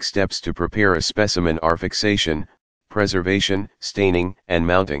 basic steps to prepare a specimen are fixation, preservation, staining, and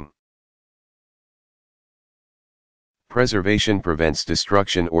mounting. Preservation prevents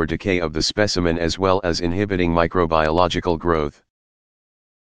destruction or decay of the specimen as well as inhibiting microbiological growth.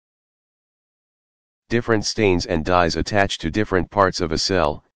 Different stains and dyes attach to different parts of a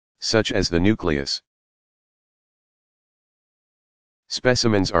cell, such as the nucleus.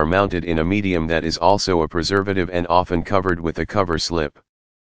 Specimens are mounted in a medium that is also a preservative and often covered with a cover slip.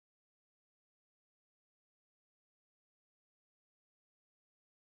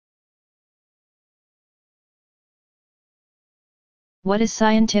 What is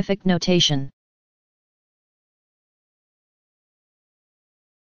scientific notation?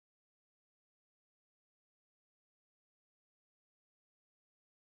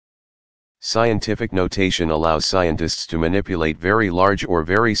 Scientific notation allows scientists to manipulate very large or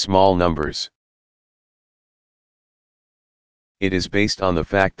very small numbers. It is based on the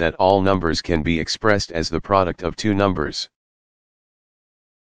fact that all numbers can be expressed as the product of 2 numbers,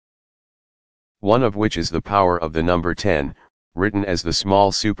 one of which is the power of the number 10, written as the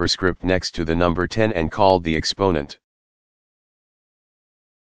small superscript next to the number 10 and called the exponent.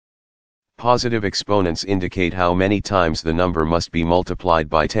 Positive exponents indicate how many times the number must be multiplied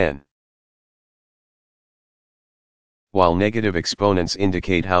by 10. While negative exponents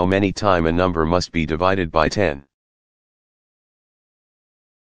indicate how many times a number must be divided by 10.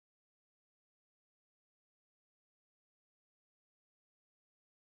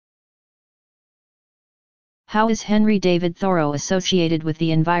 How is Henry David Thoreau associated with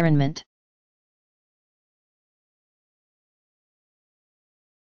the environment?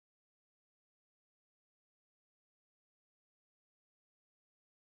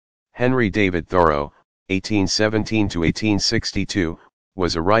 Henry David Thoreau, 1817 to 1862,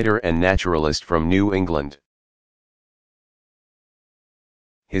 was a writer and naturalist from New England.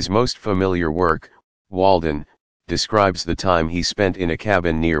 His most familiar work, Walden, describes the time he spent in a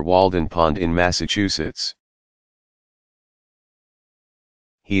cabin near Walden Pond in Massachusetts.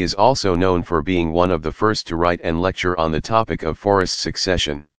 He is also known for being one of the first to write and lecture on the topic of forest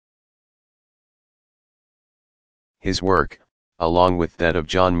succession. His work, along with that of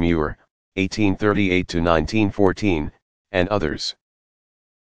John Muir, 1838 to 1914, and others,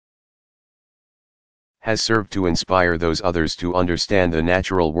 has served to inspire those others to understand the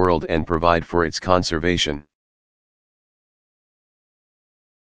natural world and provide for its conservation.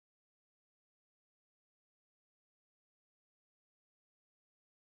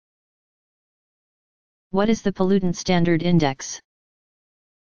 What is the pollutant standard index?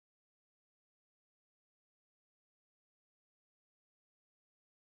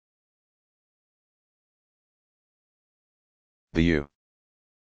 The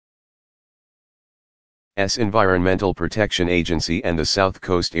U.S. Environmental Protection Agency and the South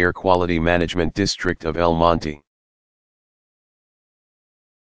Coast Air Quality Management District of El Monte,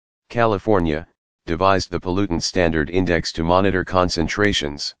 California, devised the Pollutant Standard Index to monitor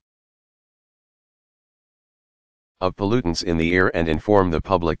concentrations of pollutants in the air and inform the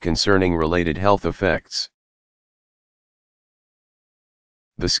public concerning related health effects.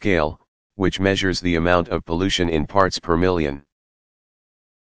 The scale, which measures the amount of pollution in parts per million,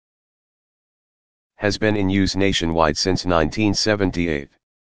 has been in use nationwide since 1978.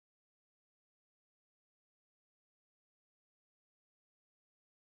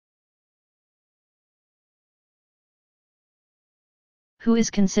 Who is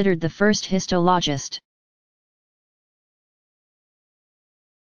considered the first histologist?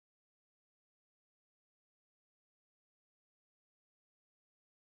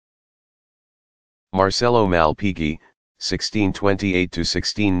 Marcello Malpighi, 1628 to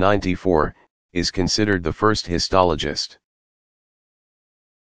 1694, is considered the first histologist.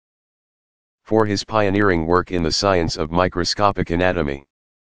 For his pioneering work in the science of microscopic anatomy,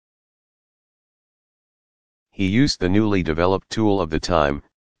 he used the newly developed tool of the time,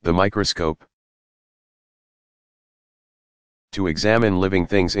 the microscope, to examine living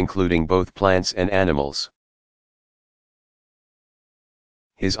things including both plants and animals.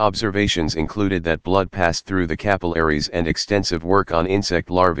 His observations included that blood passed through the capillaries and extensive work on insect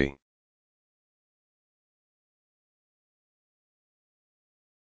larvae.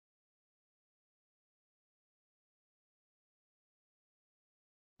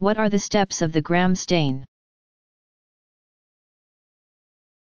 What are the steps of the Gram stain?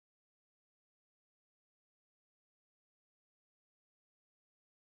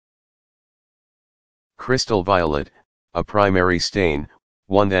 Crystal violet, a primary stain,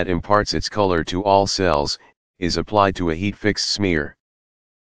 one that imparts its color to all cells, is applied to a heat-fixed smear.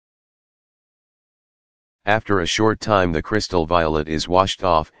 After a short time the crystal violet is washed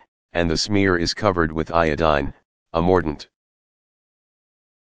off, and the smear is covered with iodine, a mordant.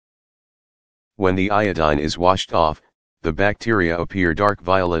 When the iodine is washed off, the bacteria appear dark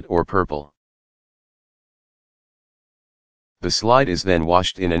violet or purple. The slide is then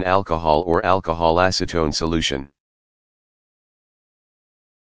washed in an alcohol or alcohol acetone solution.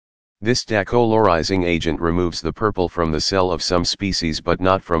 This decolorizing agent removes the purple from the cell of some species but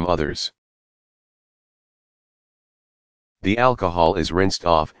not from others. The alcohol is rinsed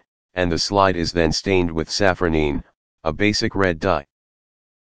off, and the slide is then stained with safranine, a basic red dye.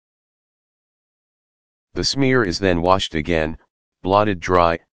 The smear is then washed again, blotted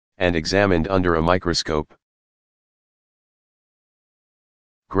dry, and examined under a microscope.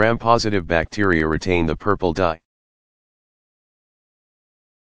 Gram-positive bacteria retain the purple dye,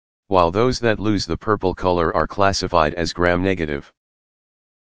 while those that lose the purple color are classified as gram-negative.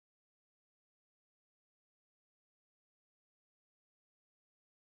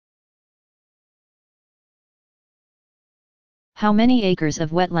 How many acres of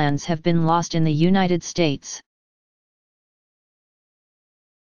wetlands have been lost in the United States?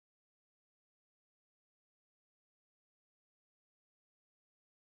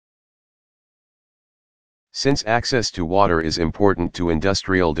 Since access to water is important to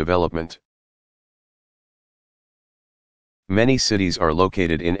industrial development, many cities are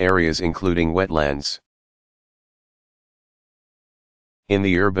located in areas including wetlands. In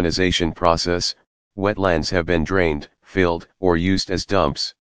the urbanization process, wetlands have been drained, filled, or used as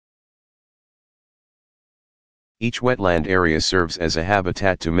dumps. Each wetland area serves as a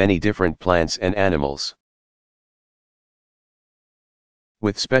habitat to many different plants and animals.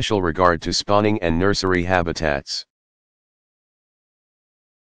 With special regard to spawning and nursery habitats.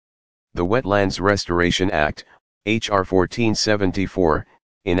 The Wetlands Restoration Act, H.R. 1474,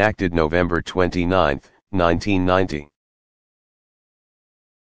 enacted November 29, 1990.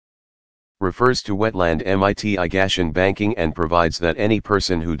 Refers to wetland mitigation banking and provides that any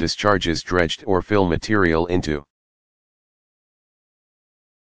person who discharges dredged or fill material into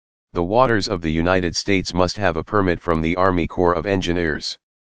the waters of the United States must have a permit from the Army Corps of Engineers.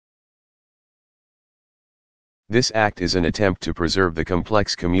 This act is an attempt to preserve the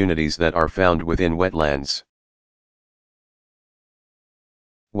complex communities that are found within wetlands.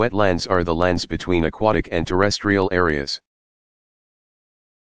 Wetlands are the lands between aquatic and terrestrial areas,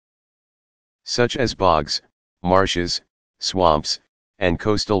 such as bogs, marshes, swamps, and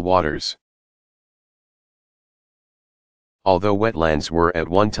coastal waters. Although wetlands were at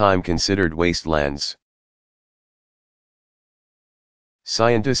one time considered wastelands,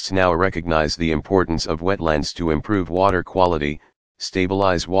 scientists now recognize the importance of wetlands to improve water quality,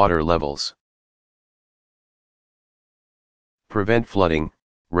 stabilize water levels, prevent flooding,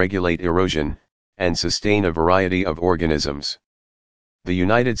 regulate erosion, and sustain a variety of organisms. The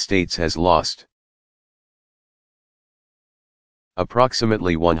United States has lost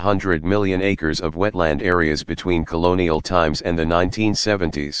approximately 100 million acres of wetland areas between colonial times and the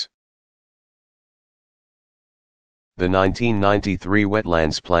 1970s. The 1993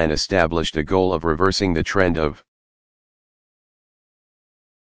 Wetlands Plan established a goal of reversing the trend of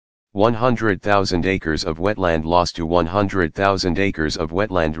 100,000 acres of wetland loss to 100,000 acres of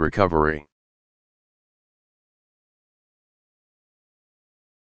wetland recovery.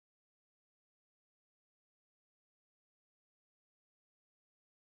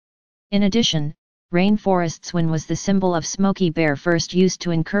 In addition, rainforests. When was the symbol of Smokey Bear first used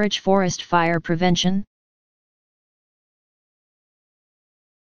to encourage forest fire prevention?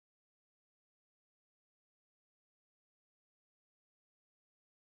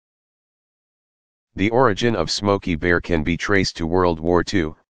 The origin of Smokey Bear can be traced to World War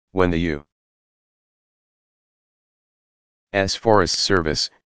II, when the U.S. Forest Service,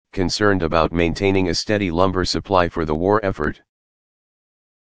 concerned about maintaining a steady lumber supply for the war effort,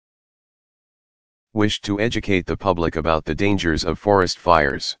 wished to educate the public about the dangers of forest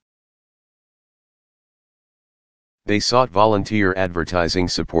fires. They sought volunteer advertising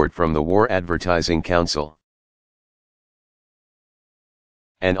support from the War Advertising Council.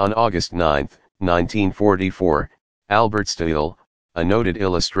 and on August 9, 1944, Albert Steele, a noted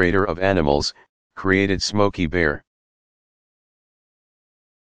illustrator of animals, created Smokey Bear.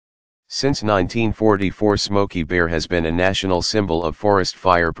 Since 1944, Smokey Bear has been a national symbol of forest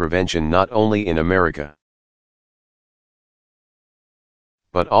fire prevention not only in America,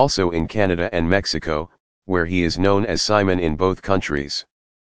 but also in Canada and Mexico, where he is known as Simon in both countries.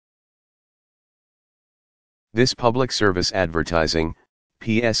 This public service advertising,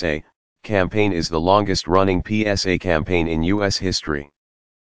 PSA, campaign is the longest-running PSA campaign in U.S. history.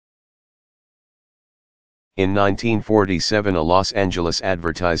 In 1947, a Los Angeles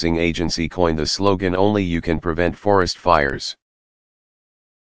advertising agency coined the slogan "Only you can prevent forest fires."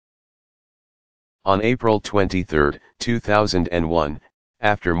 On April 23, 2001,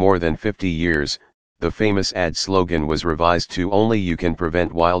 after more than 50 years, the famous ad slogan was revised to "Only you can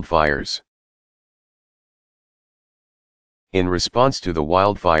prevent wildfires." In response to the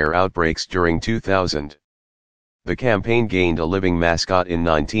wildfire outbreaks during 2000, the campaign gained a living mascot in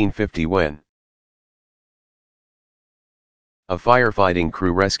 1950 when a firefighting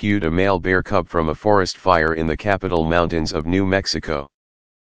crew rescued a male bear cub from a forest fire in the Capitol Mountains of New Mexico.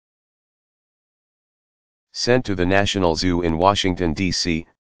 Sent to the National Zoo in Washington, D.C.,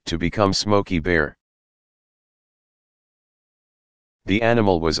 to become Smokey Bear. The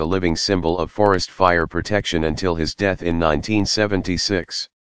animal was a living symbol of forest fire protection until his death in 1976.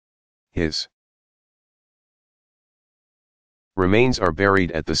 His remains are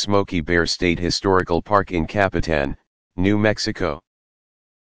buried at the Smokey Bear State Historical Park in Capitan, New Mexico.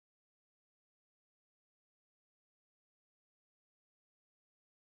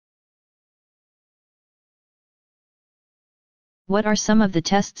 What are some of the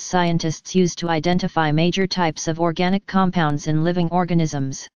tests scientists use to identify major types of organic compounds in living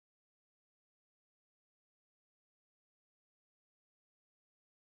organisms?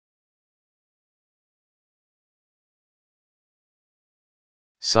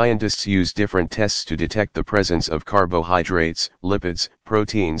 Scientists use different tests to detect the presence of carbohydrates, lipids,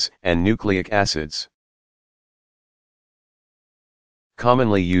 proteins, and nucleic acids.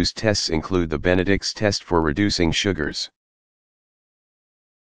 Commonly used tests include the Benedict's test for reducing sugars,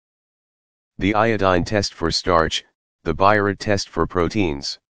 the iodine test for starch, the Biuret test for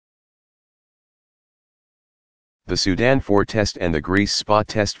proteins, the Sudan 4 test and the grease spot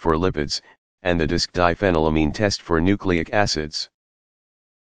test for lipids, and the disc diphenylamine test for nucleic acids.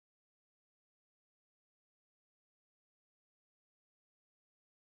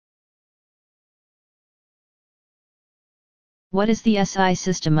 What is the SI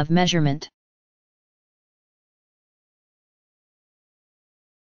system of measurement?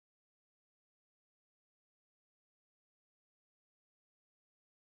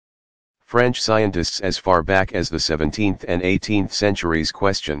 French scientists as far back as the 17th and 18th centuries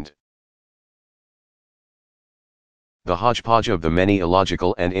questioned the hodgepodge of the many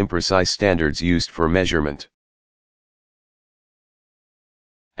illogical and imprecise standards used for measurement.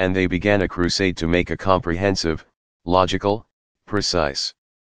 And they began a crusade to make a comprehensive, logical, precise,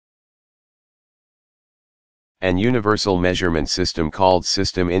 and universal measurement system called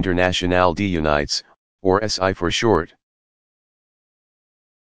Système International des Unités, or SI for short.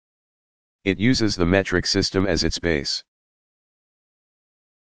 It uses the metric system as its base.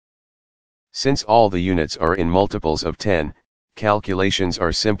 Since all the units are in multiples of 10, calculations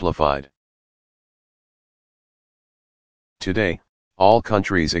are simplified. Today, all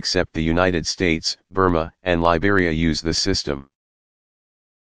countries except the United States, Burma, and Liberia use the system.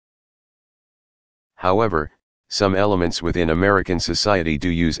 However, some elements within American society do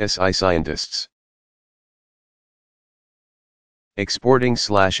use SI. Scientists,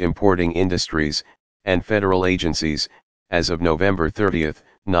 exporting/importing industries, and federal agencies, as of November 30,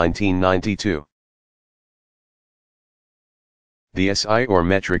 1992. The SI or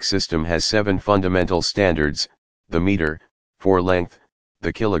metric system has 7 fundamental standards: the meter, for length,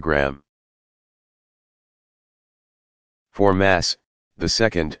 the kilogram, for mass, the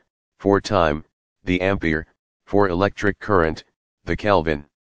second, for time, the ampere, for electric current, the Kelvin,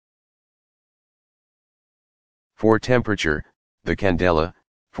 for temperature, the candela,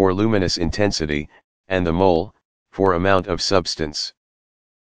 for luminous intensity, and the mole, for amount of substance.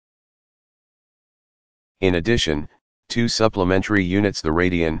 In addition, 2 supplementary units, the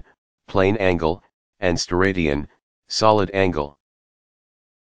radian, plane angle, and steradian, solid angle,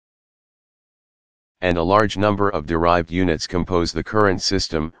 and a large number of derived units compose the current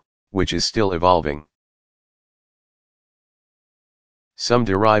system, which is still evolving. Some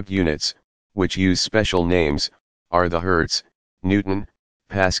derived units, which use special names, are the Hertz, Newton,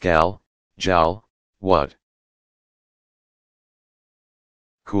 Pascal, Joule, Watt.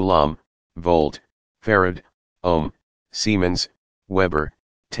 Coulomb, Volt, Farad, Ohm, Siemens, Weber,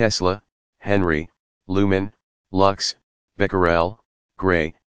 Tesla, Henry, Lumen, Lux, Becquerel,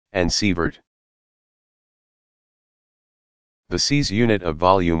 Gray, and Sievert. The C's unit of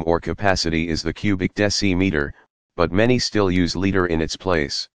volume or capacity is the cubic decimeter, but many still use liter in its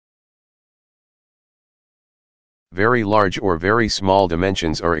place. Very large or very small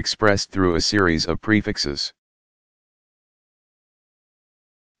dimensions are expressed through a series of prefixes,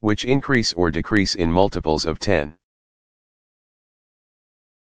 which increase or decrease in multiples of 10.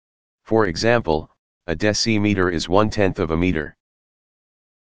 For example, a decimeter is 1/10 of a meter.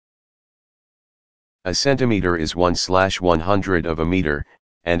 A centimeter is 1/100 of a meter,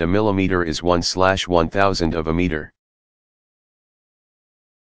 and a millimeter is 1/1000 of a meter.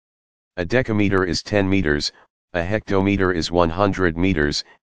 A decameter is 10 meters, a hectometer is 100 meters,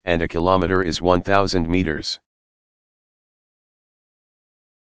 and a kilometer is 1000 meters.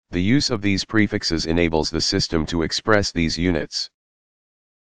 The use of these prefixes enables the system to express these units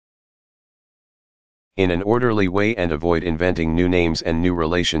in an orderly way and avoid inventing new names and new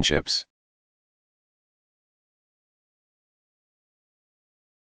relationships.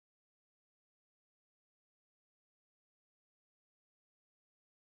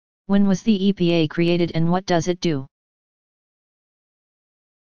 When was the EPA created and what does it do?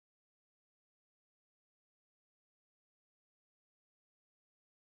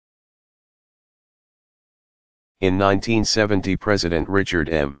 In 1970, President Richard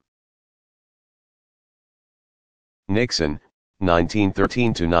M. Nixon,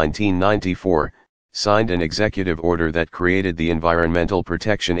 1913 to 1994, signed an executive order that created the Environmental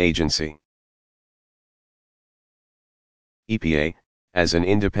Protection Agency, EPA, as an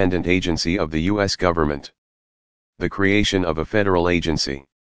independent agency of the U.S. government. The creation of a federal agency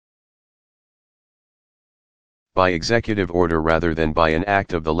by executive order rather than by an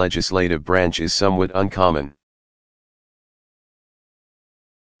act of the legislative branch is somewhat uncommon.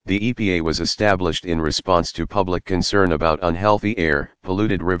 The EPA was established in response to public concern about unhealthy air,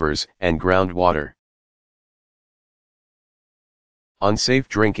 polluted rivers, and groundwater, unsafe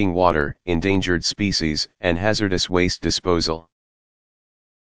drinking water, endangered species, and hazardous waste disposal.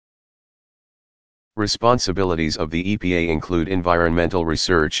 Responsibilities of the EPA include environmental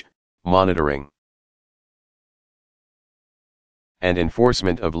research, monitoring, and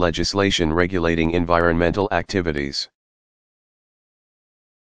enforcement of legislation regulating environmental activities.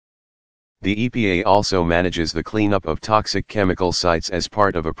 The EPA also manages the cleanup of toxic chemical sites as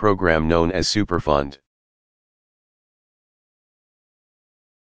part of a program known as Superfund.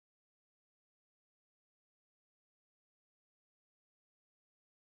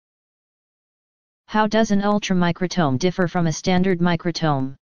 How does an ultramicrotome differ from a standard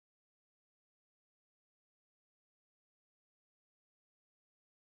microtome?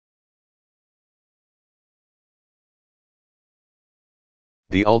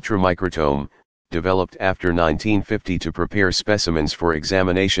 The ultramicrotome, developed after 1950 to prepare specimens for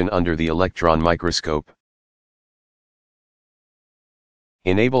examination under the electron microscope,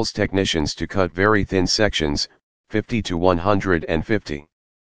 enables technicians to cut very thin sections, 50 to 150.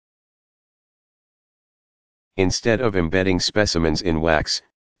 Instead of embedding specimens in wax,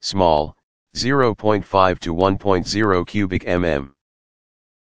 small, 0.5 to 1.0 cubic mm.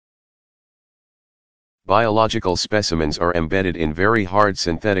 Biological specimens are embedded in very hard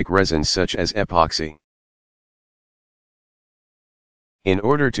synthetic resins such as epoxy. In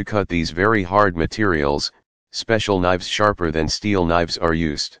order to cut these very hard materials, special knives sharper than steel knives are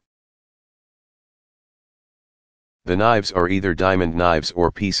used. The knives are either diamond knives or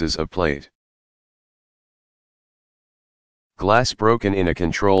pieces of plate. Glass broken in a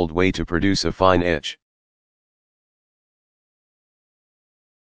controlled way to produce a fine edge.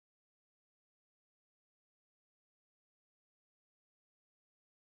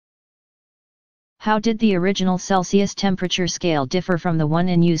 How did the original Celsius temperature scale differ from the one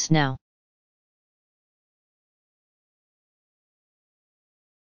in use now?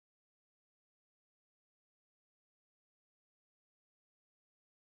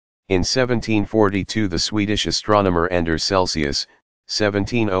 In 1742 the Swedish astronomer Anders Celsius,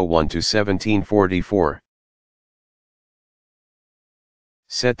 1701 to 1744,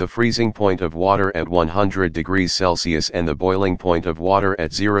 set the freezing point of water at 100 degrees Celsius and the boiling point of water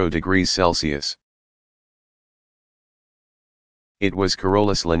at 0 degrees Celsius. It was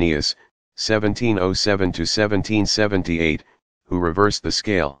Carolus Linnaeus, 1707 to 1778, who reversed the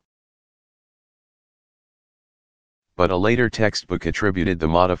scale. But a later textbook attributed the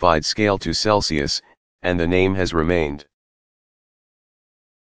modified scale to Celsius, and the name has remained.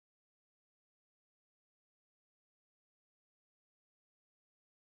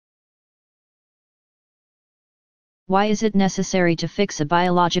 Why is it necessary to fix a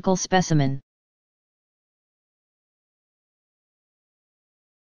biological specimen?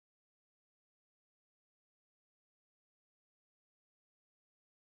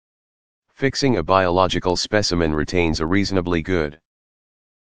 Fixing a biological specimen retains a reasonably good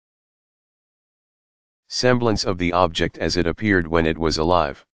semblance of the object as it appeared when it was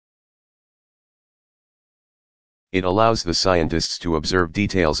alive. It allows the scientists to observe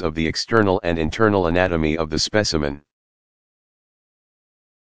details of the external and internal anatomy of the specimen.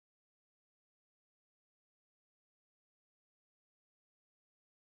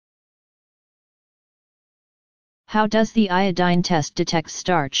 How does the iodine test detect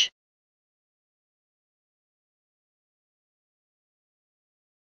starch?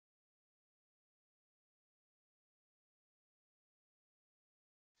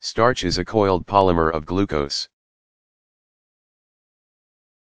 Starch is a coiled polymer of glucose.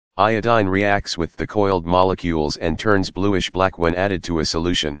 Iodine reacts with the coiled molecules and turns bluish-black when added to a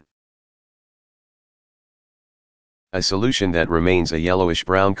solution. A solution that remains a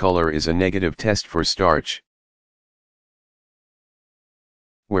yellowish-brown color is a negative test for starch,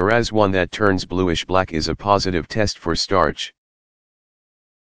 whereas one that turns bluish-black is a positive test for starch.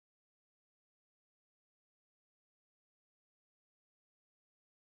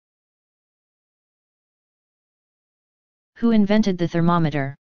 Who invented the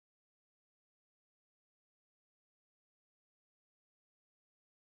thermometer?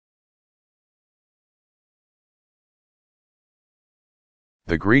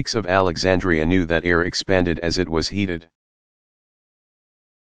 The Greeks of Alexandria knew that air expanded as it was heated.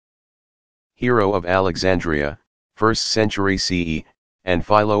 Hero of Alexandria, 1st century CE, and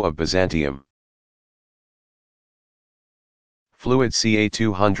Philo of Byzantium. Fluid ca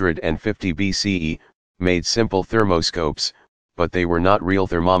 250 BCE, made simple thermoscopes, but they were not real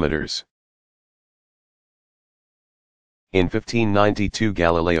thermometers. In 1592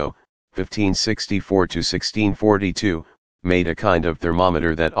 Galileo, 1564–1642, made a kind of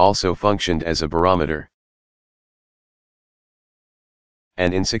thermometer that also functioned as a barometer.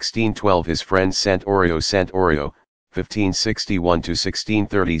 And in 1612 his friend Sant'Orio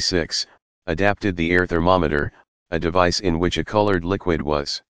 1561–1636, adapted the air thermometer, a device in which a colored liquid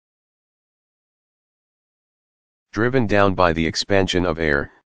was driven down by the expansion of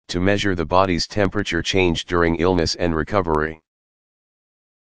air, to measure the body's temperature change during illness and recovery.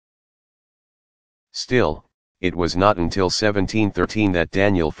 Still, it was not until 1713 that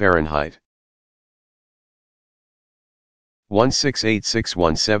Daniel Fahrenheit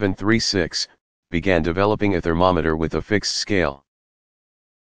 16861736 began developing a thermometer with a fixed scale.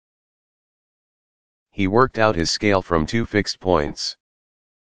 He worked out his scale from two fixed points: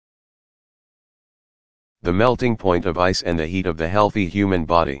 the melting point of ice and the heat of the healthy human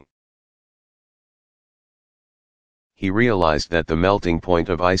body. He realized that the melting point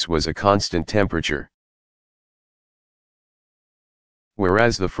of ice was a constant temperature,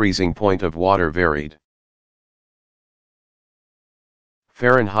 whereas the freezing point of water varied.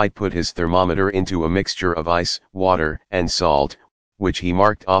 Fahrenheit put his thermometer into a mixture of ice, water, and salt, which he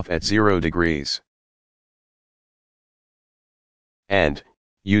marked off at 0 degrees. And,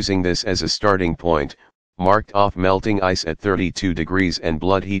 using this as a starting point, marked off melting ice at 32 degrees and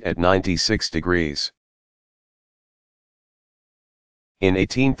blood heat at 96 degrees. In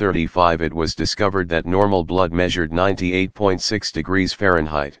 1835 it was discovered that normal blood measured 98.6 degrees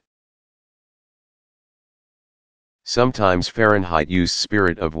Fahrenheit. Sometimes Fahrenheit used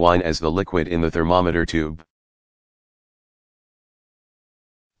spirit of wine as the liquid in the thermometer tube,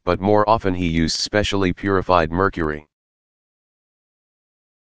 but more often he used specially purified mercury.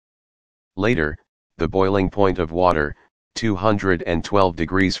 Later, the boiling point of water, 212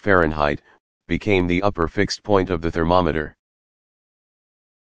 degrees Fahrenheit, became the upper fixed point of the thermometer.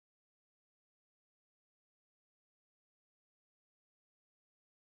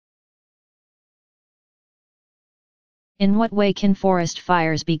 In what way can forest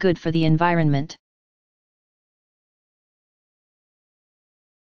fires be good for the environment?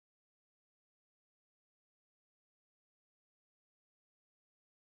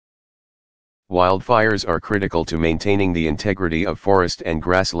 Wildfires are critical to maintaining the integrity of forest and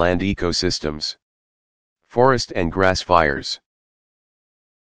grassland ecosystems. Forest and grass fires,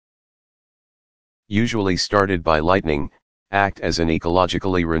 usually started by lightning, act as an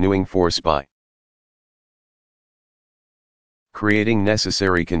ecologically renewing force by creating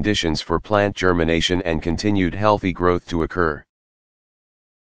necessary conditions for plant germination and continued healthy growth to occur.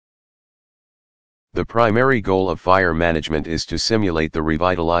 The primary goal of fire management is to simulate the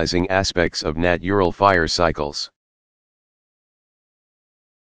revitalizing aspects of natural fire cycles.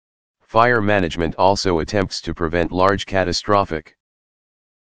 Fire management also attempts to prevent large catastrophic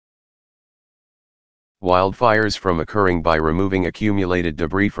wildfires from occurring by removing accumulated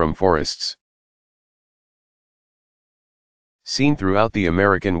debris from forests. Seen throughout the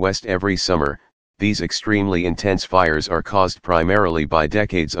American West every summer, these extremely intense fires are caused primarily by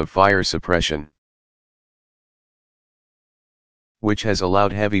decades of fire suppression, which has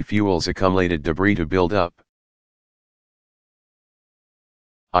allowed heavy fuels accumulated debris to build up.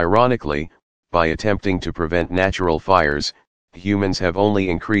 Ironically, by attempting to prevent natural fires, humans have only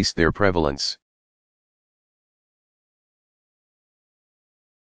increased their prevalence.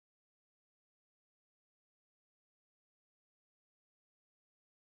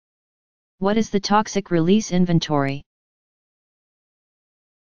 What is the toxic release inventory?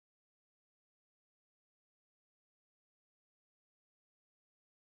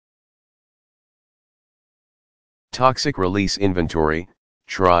 Toxic Release Inventory,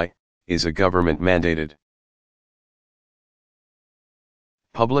 TRI, is a government-mandated,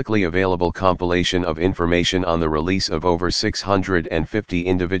 publicly available compilation of information on the release of over 650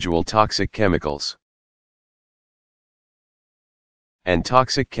 individual toxic chemicals and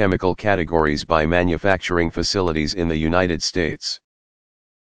toxic chemical categories by manufacturing facilities in the United States.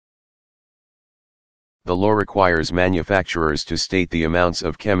 The law requires manufacturers to state the amounts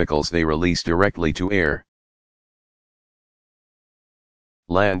of chemicals they release directly to air,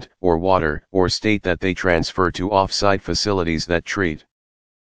 land, or water, or state that they transfer to off-site facilities that treat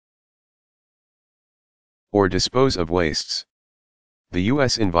or dispose of wastes. The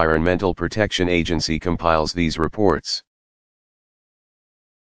U.S. Environmental Protection Agency compiles these reports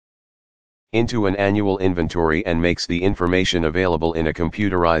into an annual inventory and makes the information available in a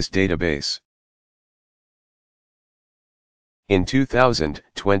computerized database. In 2000,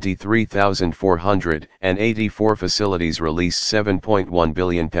 23,484 facilities released 7.1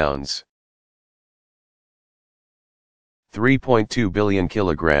 billion pounds, 3.2 billion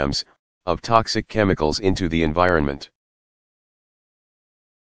kilograms, of toxic chemicals into the environment.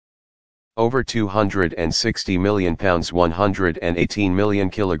 Over 260 million pounds, 118 million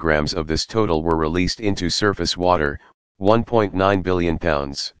kilograms of this total were released into surface water, 1.9 billion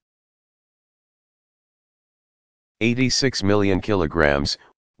pounds. 86 million kilograms,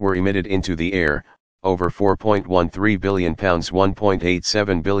 were emitted into the air, over 4.13 billion pounds,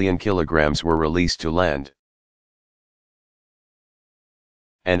 1.87 billion kilograms were released to land,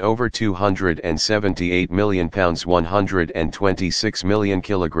 and over 278 million pounds, 126 million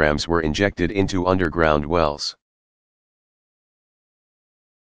kilograms were injected into underground wells.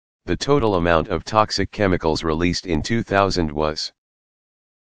 The total amount of toxic chemicals released in 2000 was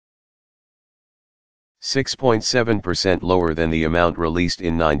 6.7% lower than the amount released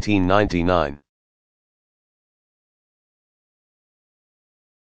in 1999.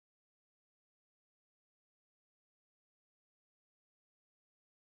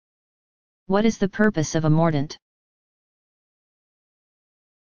 What is the purpose of a mordant?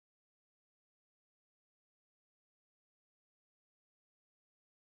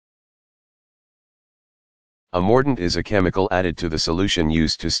 A mordant is a chemical added to the solution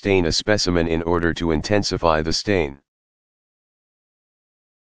used to stain a specimen in order to intensify the stain.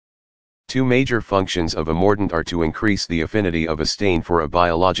 Two major functions of a mordant are to increase the affinity of a stain for a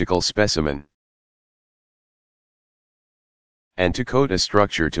biological specimen, and to coat a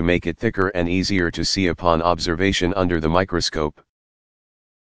structure to make it thicker and easier to see upon observation under the microscope.